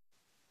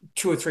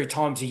 2 or 3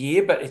 times a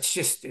year, but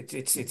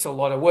it's a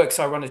lot of work.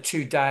 So I run a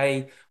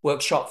 2-day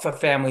workshop for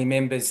family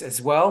members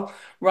as well,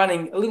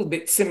 running a little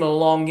bit similar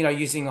along,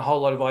 using a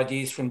whole lot of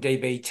ideas from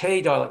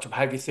DBT, dialectical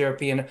behavior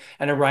therapy, and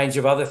a range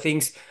of other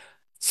things.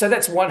 So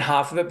that's one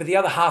half of it, but the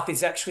other half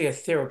is actually a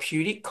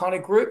therapeutic kind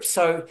of group.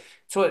 So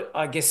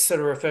I guess sort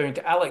of referring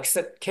to Alex,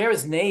 that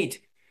carers need,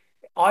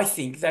 I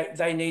think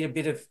they need a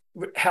bit of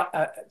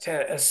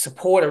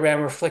support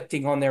around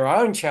reflecting on their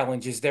own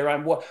challenges, their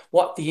own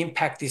what the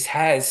impact this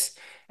has,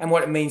 and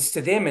what it means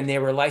to them and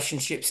their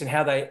relationships and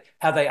how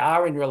they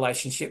are in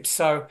relationships.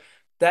 So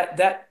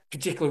that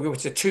particular group,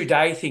 it's a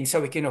 2-day thing,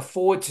 so we can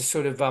afford to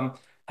sort of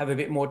have a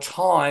bit more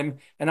time.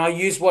 And I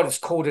use what is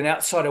called an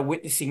outsider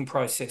witnessing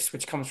process,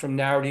 which comes from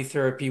narrative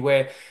therapy,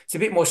 where it's a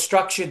bit more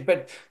structured,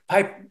 but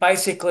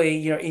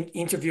basically,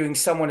 interviewing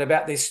someone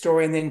about their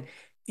story and then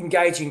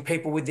engaging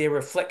people with their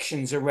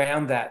reflections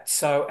around that.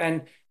 So,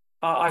 and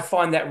I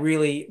find that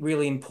really,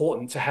 really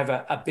important to have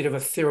a bit of a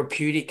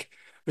therapeutic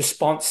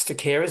response to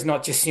carers,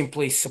 not just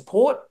simply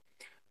support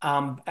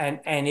and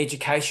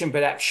education,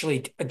 but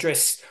actually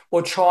address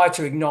or try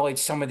to acknowledge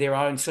some of their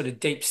own sort of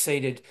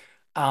deep-seated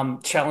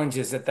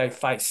challenges that they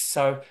face.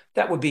 So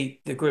that would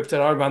be the group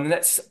that I run, and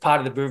that's part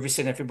of the Brewery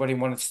Centre. Everybody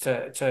wants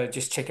to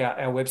just check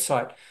out our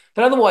website,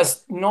 but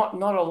otherwise, not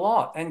a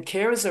lot. And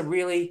families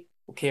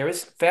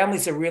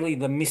are really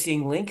the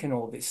missing link in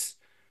all this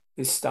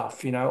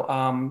stuff,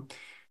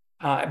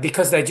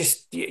 because they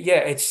just,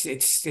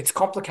 it's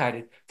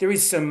complicated. There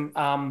is some,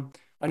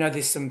 I know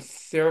there's some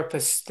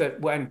therapists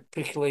that, and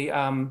particularly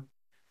a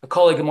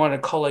colleague of mine, a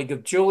colleague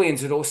of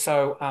Julian's, that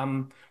also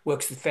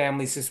works with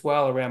families as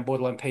well around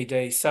borderline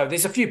PD. So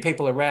there's a few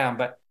people around,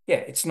 but yeah,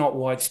 it's not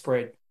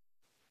widespread.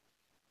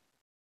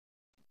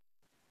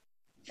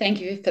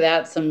 Thank you for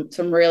that. Some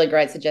really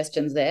great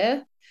suggestions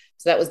there.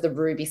 So that was the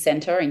Ruby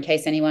Centre, in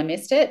case anyone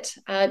missed it.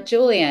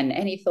 Julian,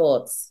 any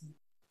thoughts?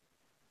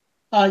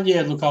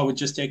 Yeah, look, I would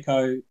just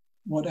echo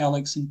what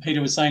Alex and Peter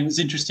were saying. It was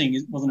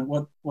interesting, wasn't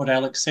it, what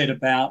Alex said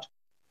about,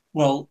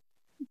 well,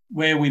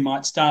 where we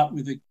might start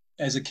with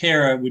as a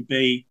carer would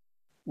be,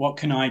 what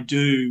can I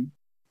do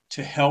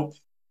to help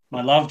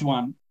my loved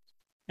one?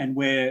 And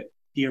where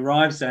he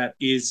arrives at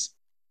is,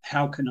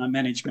 how can I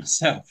manage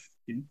myself?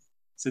 Yeah?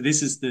 So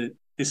this is the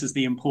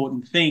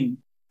important thing.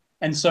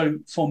 And so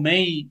for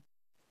me,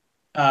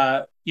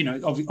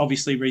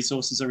 obviously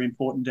resources are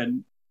important,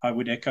 and I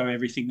would echo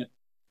everything that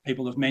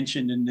people have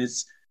mentioned. And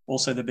there's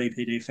also the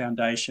BPD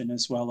Foundation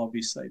as well,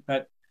 obviously.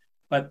 But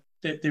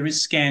there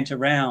is scant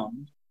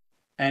around,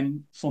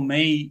 and for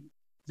me,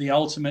 the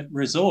ultimate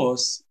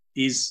resource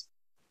is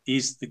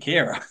the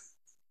carer.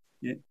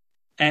 Yeah,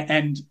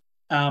 and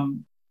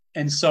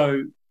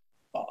so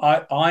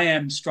I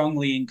am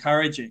strongly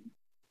encouraging,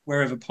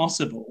 wherever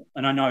possible,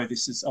 and I know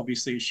this is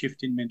obviously a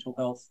shift in mental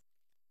health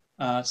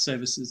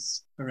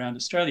services around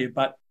Australia,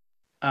 but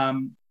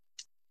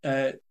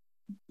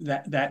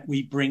that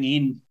we bring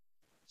in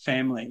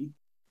family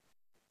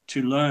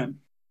to learn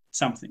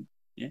something.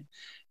 Yeah,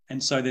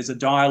 and so there's a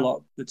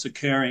dialogue that's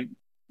occurring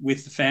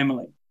with the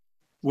family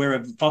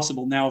wherever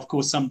possible. Now, of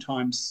course,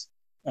 sometimes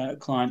a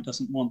client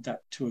doesn't want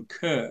that to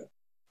occur,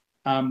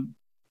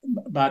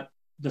 but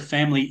the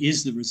family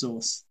is the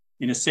resource,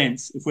 in a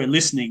sense. If we're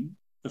listening,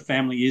 the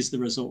family is the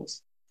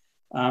resource,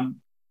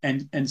 and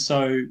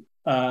so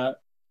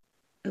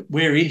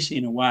we're it,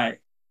 in a way.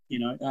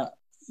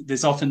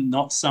 There's often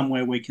not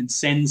somewhere we can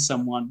send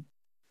someone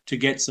to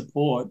get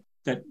support,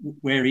 that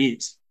we're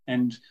it.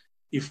 And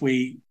if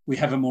we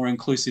have a more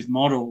inclusive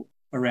model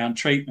around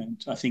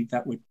treatment, I think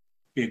that would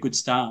be a good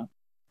start.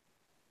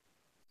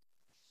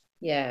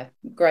 Yeah,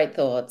 great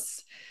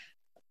thoughts.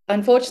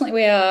 Unfortunately,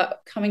 we are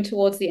coming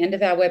towards the end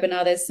of our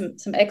webinar. There's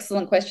some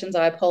excellent questions.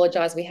 I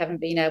apologise we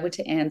haven't been able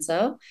to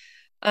answer.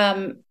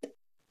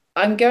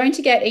 I'm going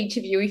to get each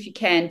of you, if you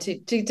can,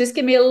 to just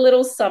give me a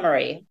little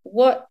summary.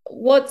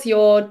 What's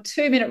your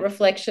 2-minute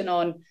reflection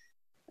on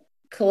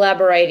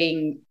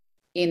collaborating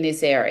in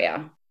this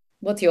area?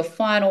 What's your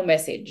final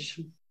message?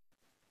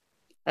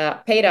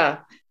 Peter,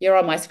 you're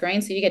on my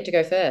screen, so you get to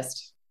go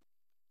first.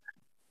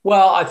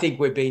 Well, I think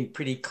we've been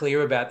pretty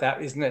clear about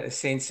that, isn't it, a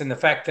sense, and the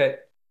fact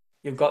that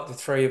you've got the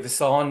three of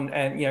us on,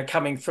 and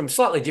coming from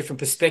slightly different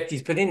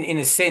perspectives, but in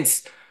a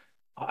sense,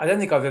 I don't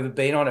think I've ever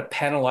been on a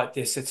panel like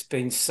this. It's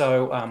been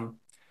so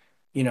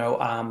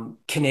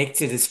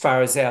connected as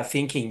far as our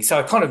thinking. So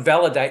it kind of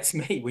validates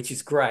me, which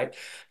is great.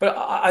 But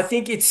I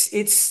think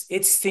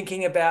it's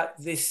thinking about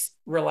this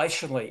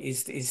relationally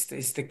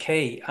is the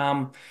key.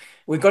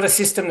 We've got a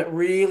system that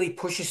really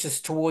pushes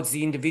us towards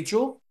the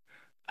individual,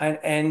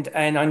 and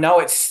I know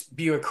it's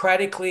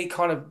bureaucratically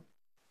kind of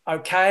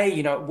okay,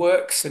 it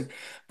works,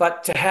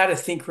 but to how to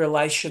think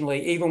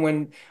relationally, even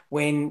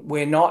when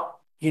we're not,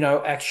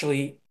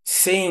 actually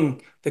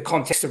seeing the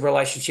context of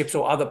relationships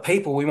or other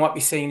people, we might be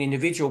seeing an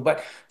individual,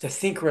 but to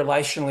think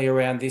relationally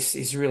around this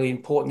is really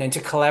important, and to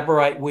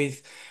collaborate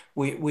with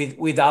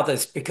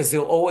others, because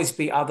there'll always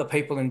be other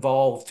people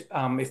involved.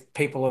 If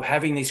people are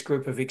having this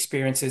group of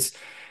experiences,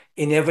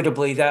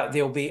 inevitably that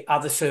there'll be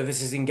other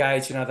services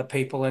engaged and other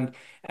people, and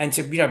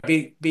to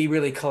be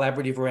really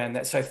collaborative around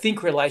that. So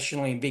think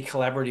relationally and be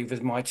collaborative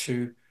is my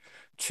two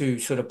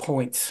sort of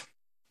points.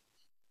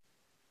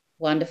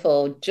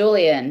 Wonderful.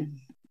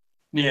 Julian.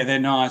 Yeah, they're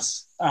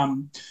nice.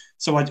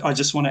 So I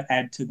just want to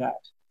add to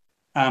that.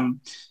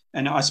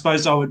 And I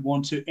suppose I would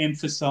want to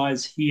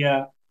emphasize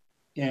here,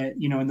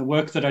 in the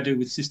work that I do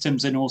with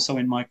systems and also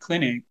in my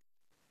clinic,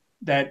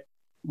 that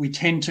we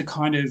tend to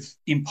kind of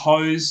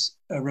impose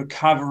a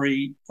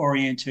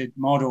recovery-oriented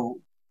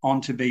model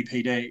onto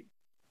BPD.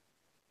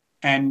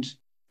 And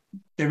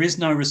there is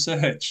no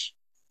research.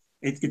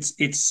 It's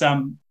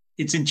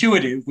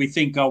intuitive. We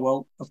think, oh,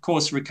 well, of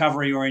course,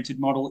 recovery-oriented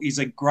model is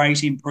a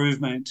great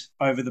improvement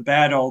over the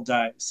bad old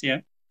days,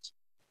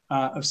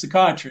 of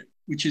psychiatry,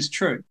 which is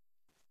true.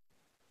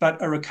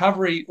 But a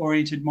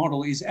recovery-oriented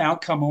model is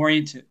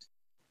outcome-oriented.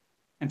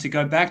 And to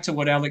go back to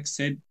what Alex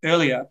said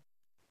earlier,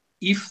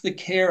 if the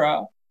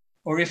carer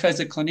or if as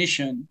a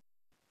clinician,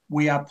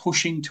 we are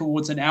pushing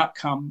towards an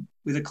outcome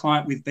with a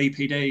client with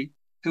BPD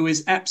who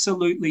is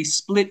absolutely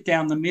split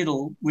down the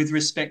middle with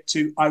respect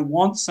to, I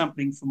want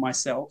something for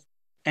myself,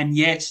 and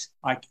yet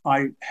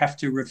I have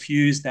to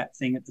refuse that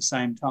thing at the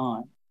same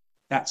time.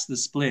 That's the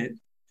split.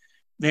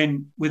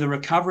 Then with a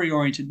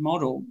recovery-oriented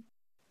model,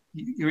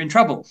 you're in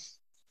trouble.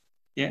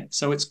 Yeah,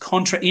 so it's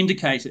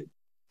contraindicated.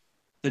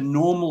 The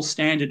normal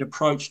standard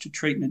approach to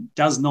treatment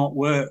does not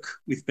work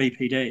with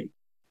BPD.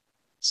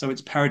 So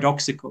it's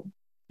paradoxical.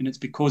 And it's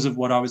because of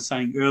what I was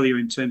saying earlier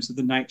in terms of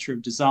the nature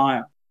of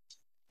desire.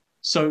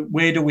 So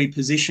where do we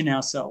position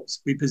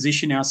ourselves? We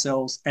position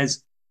ourselves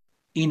as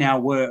in our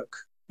work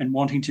and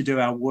wanting to do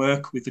our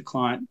work with the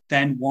client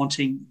than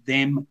wanting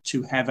them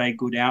to have a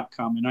good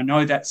outcome. And I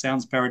know that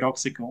sounds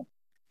paradoxical,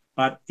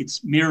 but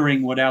it's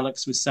mirroring what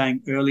Alex was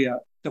saying earlier,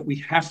 that we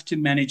have to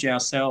manage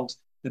ourselves.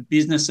 The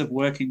business of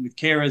working with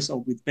carers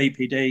or with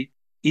BPD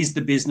is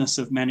the business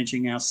of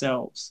managing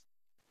ourselves.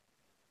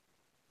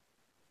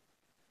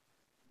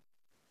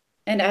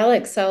 And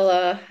Alex,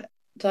 I'll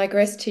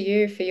digress to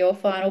you for your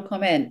final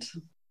comment.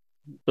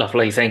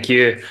 Lovely, thank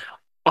you.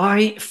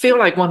 I feel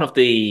like one of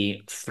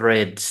the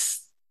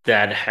threads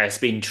that has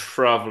been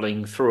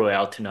traveling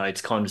throughout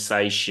tonight's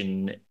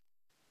conversation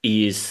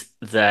is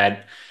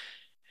that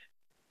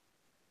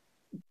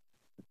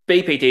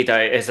BPD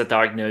as a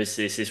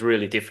diagnosis is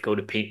really difficult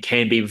to pin,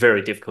 can be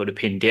very difficult to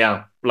pin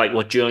down. Like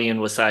what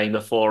Julian was saying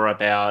before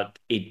about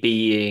it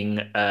being,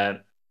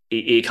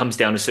 it comes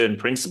down to certain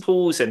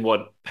principles, and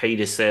what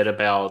Peter said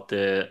about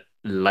the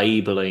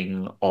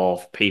labeling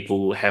of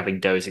people having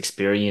those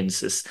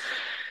experiences.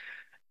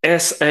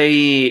 As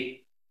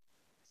a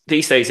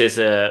These days, as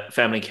a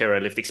family care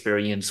lived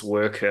experience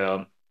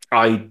worker,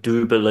 I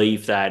do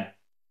believe that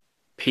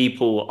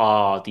people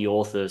are the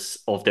authors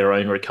of their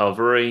own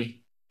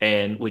recovery,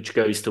 and which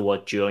goes to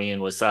what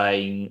Julian was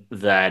saying,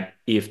 that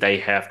if they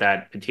have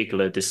that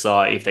particular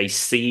desire, if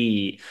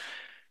they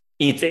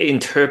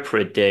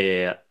interpret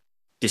their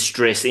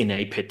distress in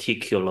a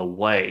particular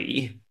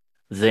way,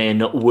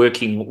 then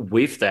working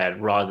with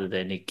that rather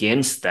than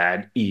against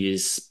that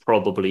is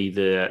probably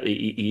the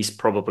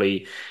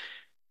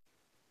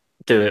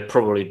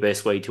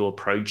best way to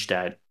approach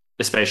that,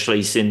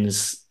 especially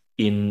since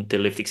in the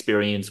lived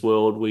experience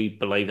world, we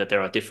believe that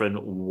there are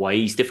different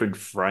ways, different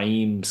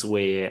frames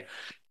where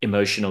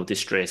emotional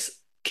distress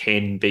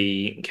can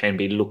be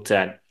looked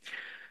at.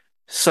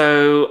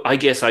 So I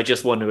guess I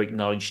just want to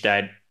acknowledge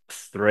that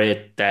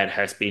thread that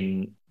has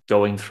been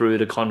going through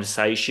the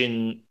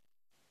conversation,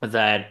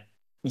 that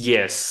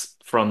yes,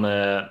 from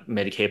a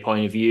Medicare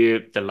point of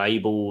view,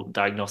 the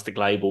diagnostic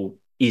label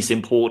is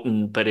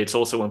important, but it's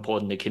also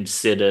important to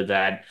consider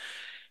that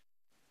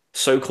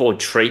so-called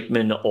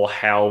treatment or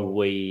how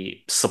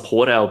we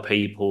support our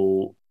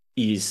people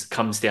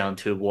comes down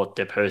to what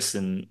the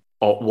person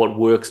or what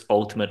works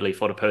ultimately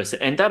for the person.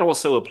 And that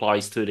also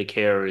applies to the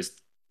carers,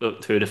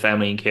 to the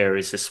family and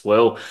carers as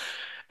well.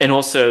 And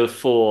also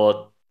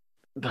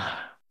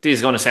this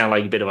is going to sound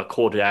like a bit of a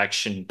call to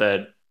action,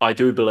 but I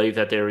do believe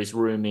that there is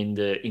room in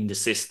the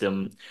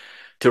system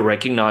to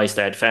recognize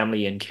that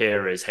family and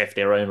carers have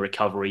their own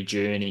recovery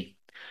journey.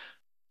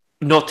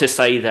 Not to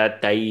say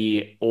that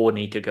they all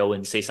need to go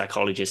and see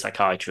psychologists,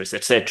 psychiatrists,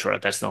 etc.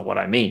 That's not what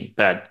I mean.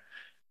 But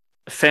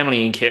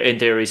family and care, and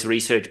there is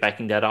research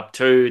backing that up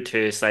too,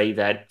 to say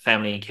that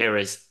family and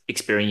carers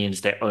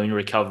experience their own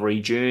recovery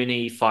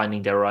journey,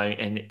 finding their own,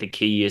 and the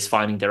key is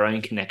finding their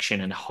own connection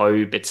and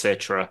hope,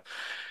 etc.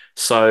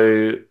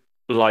 So,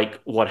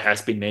 like what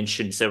has been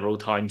mentioned several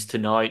times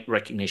tonight,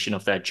 recognition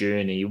of that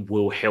journey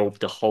will help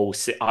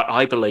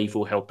I believe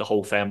will help the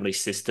whole family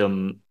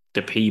system,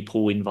 the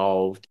people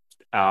involved,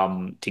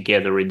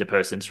 together in the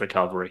person's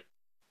recovery.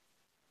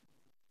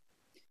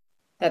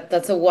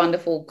 That's a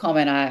wonderful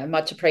comment. I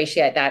much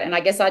appreciate that. And I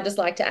guess I'd just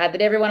like to add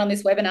that everyone on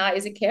this webinar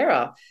is a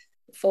carer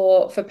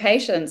for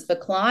patients, for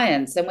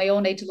clients, and we all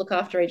need to look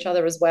after each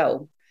other as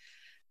well,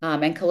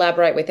 and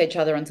collaborate with each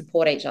other and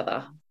support each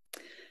other.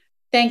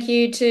 Thank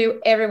you to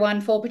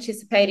everyone for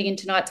participating in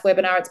tonight's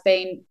webinar. It's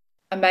been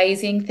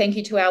amazing. Thank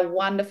you to our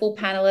wonderful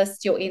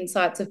panelists. Your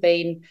insights have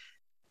been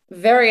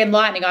very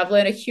enlightening. I've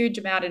learned a huge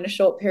amount in a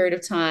short period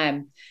of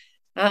time.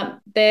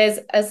 There's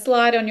a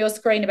slide on your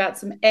screen about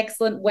some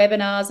excellent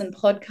webinars and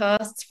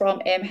podcasts from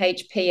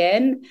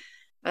MHPN.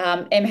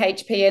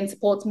 MHPN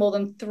supports more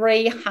than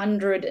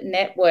 300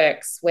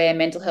 networks where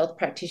mental health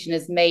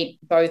practitioners meet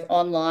both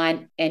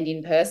online and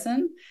in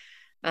person.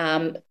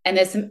 And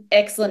there's some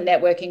excellent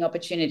networking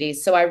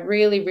opportunities. So I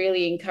really,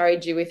 really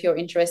encourage you, if you're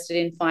interested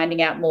in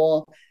finding out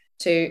more,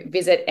 to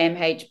visit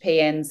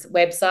MHPN's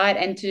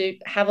website and to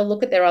have a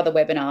look at their other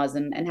webinars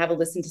and have a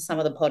listen to some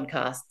of the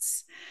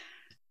podcasts.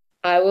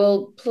 I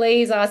will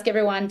please ask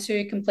everyone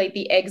to complete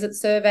the exit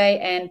survey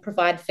and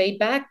provide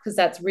feedback, because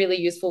that's really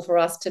useful for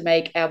us to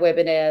make our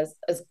webinars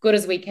as good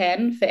as we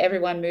can for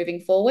everyone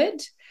moving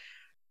forward.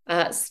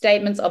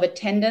 Statements of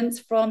attendance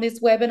from this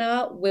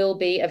webinar will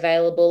be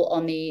available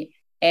on the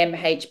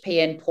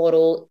MHPN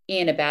portal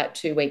in about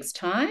 2 weeks'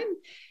 time.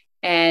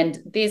 And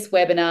this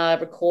webinar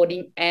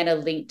recording and a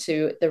link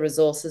to the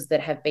resources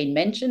that have been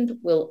mentioned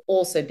will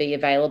also be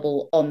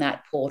available on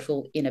that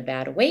portal in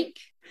about a week.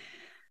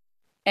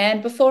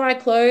 And before I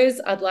close,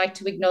 I'd like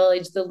to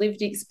acknowledge the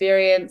lived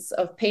experience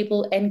of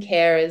people and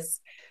carers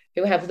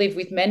who have lived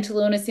with mental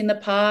illness in the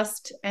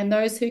past and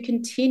those who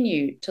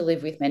continue to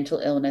live with mental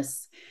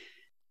illness.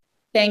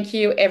 Thank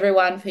you,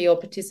 everyone, for your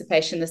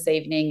participation this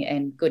evening,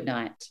 and good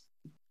night.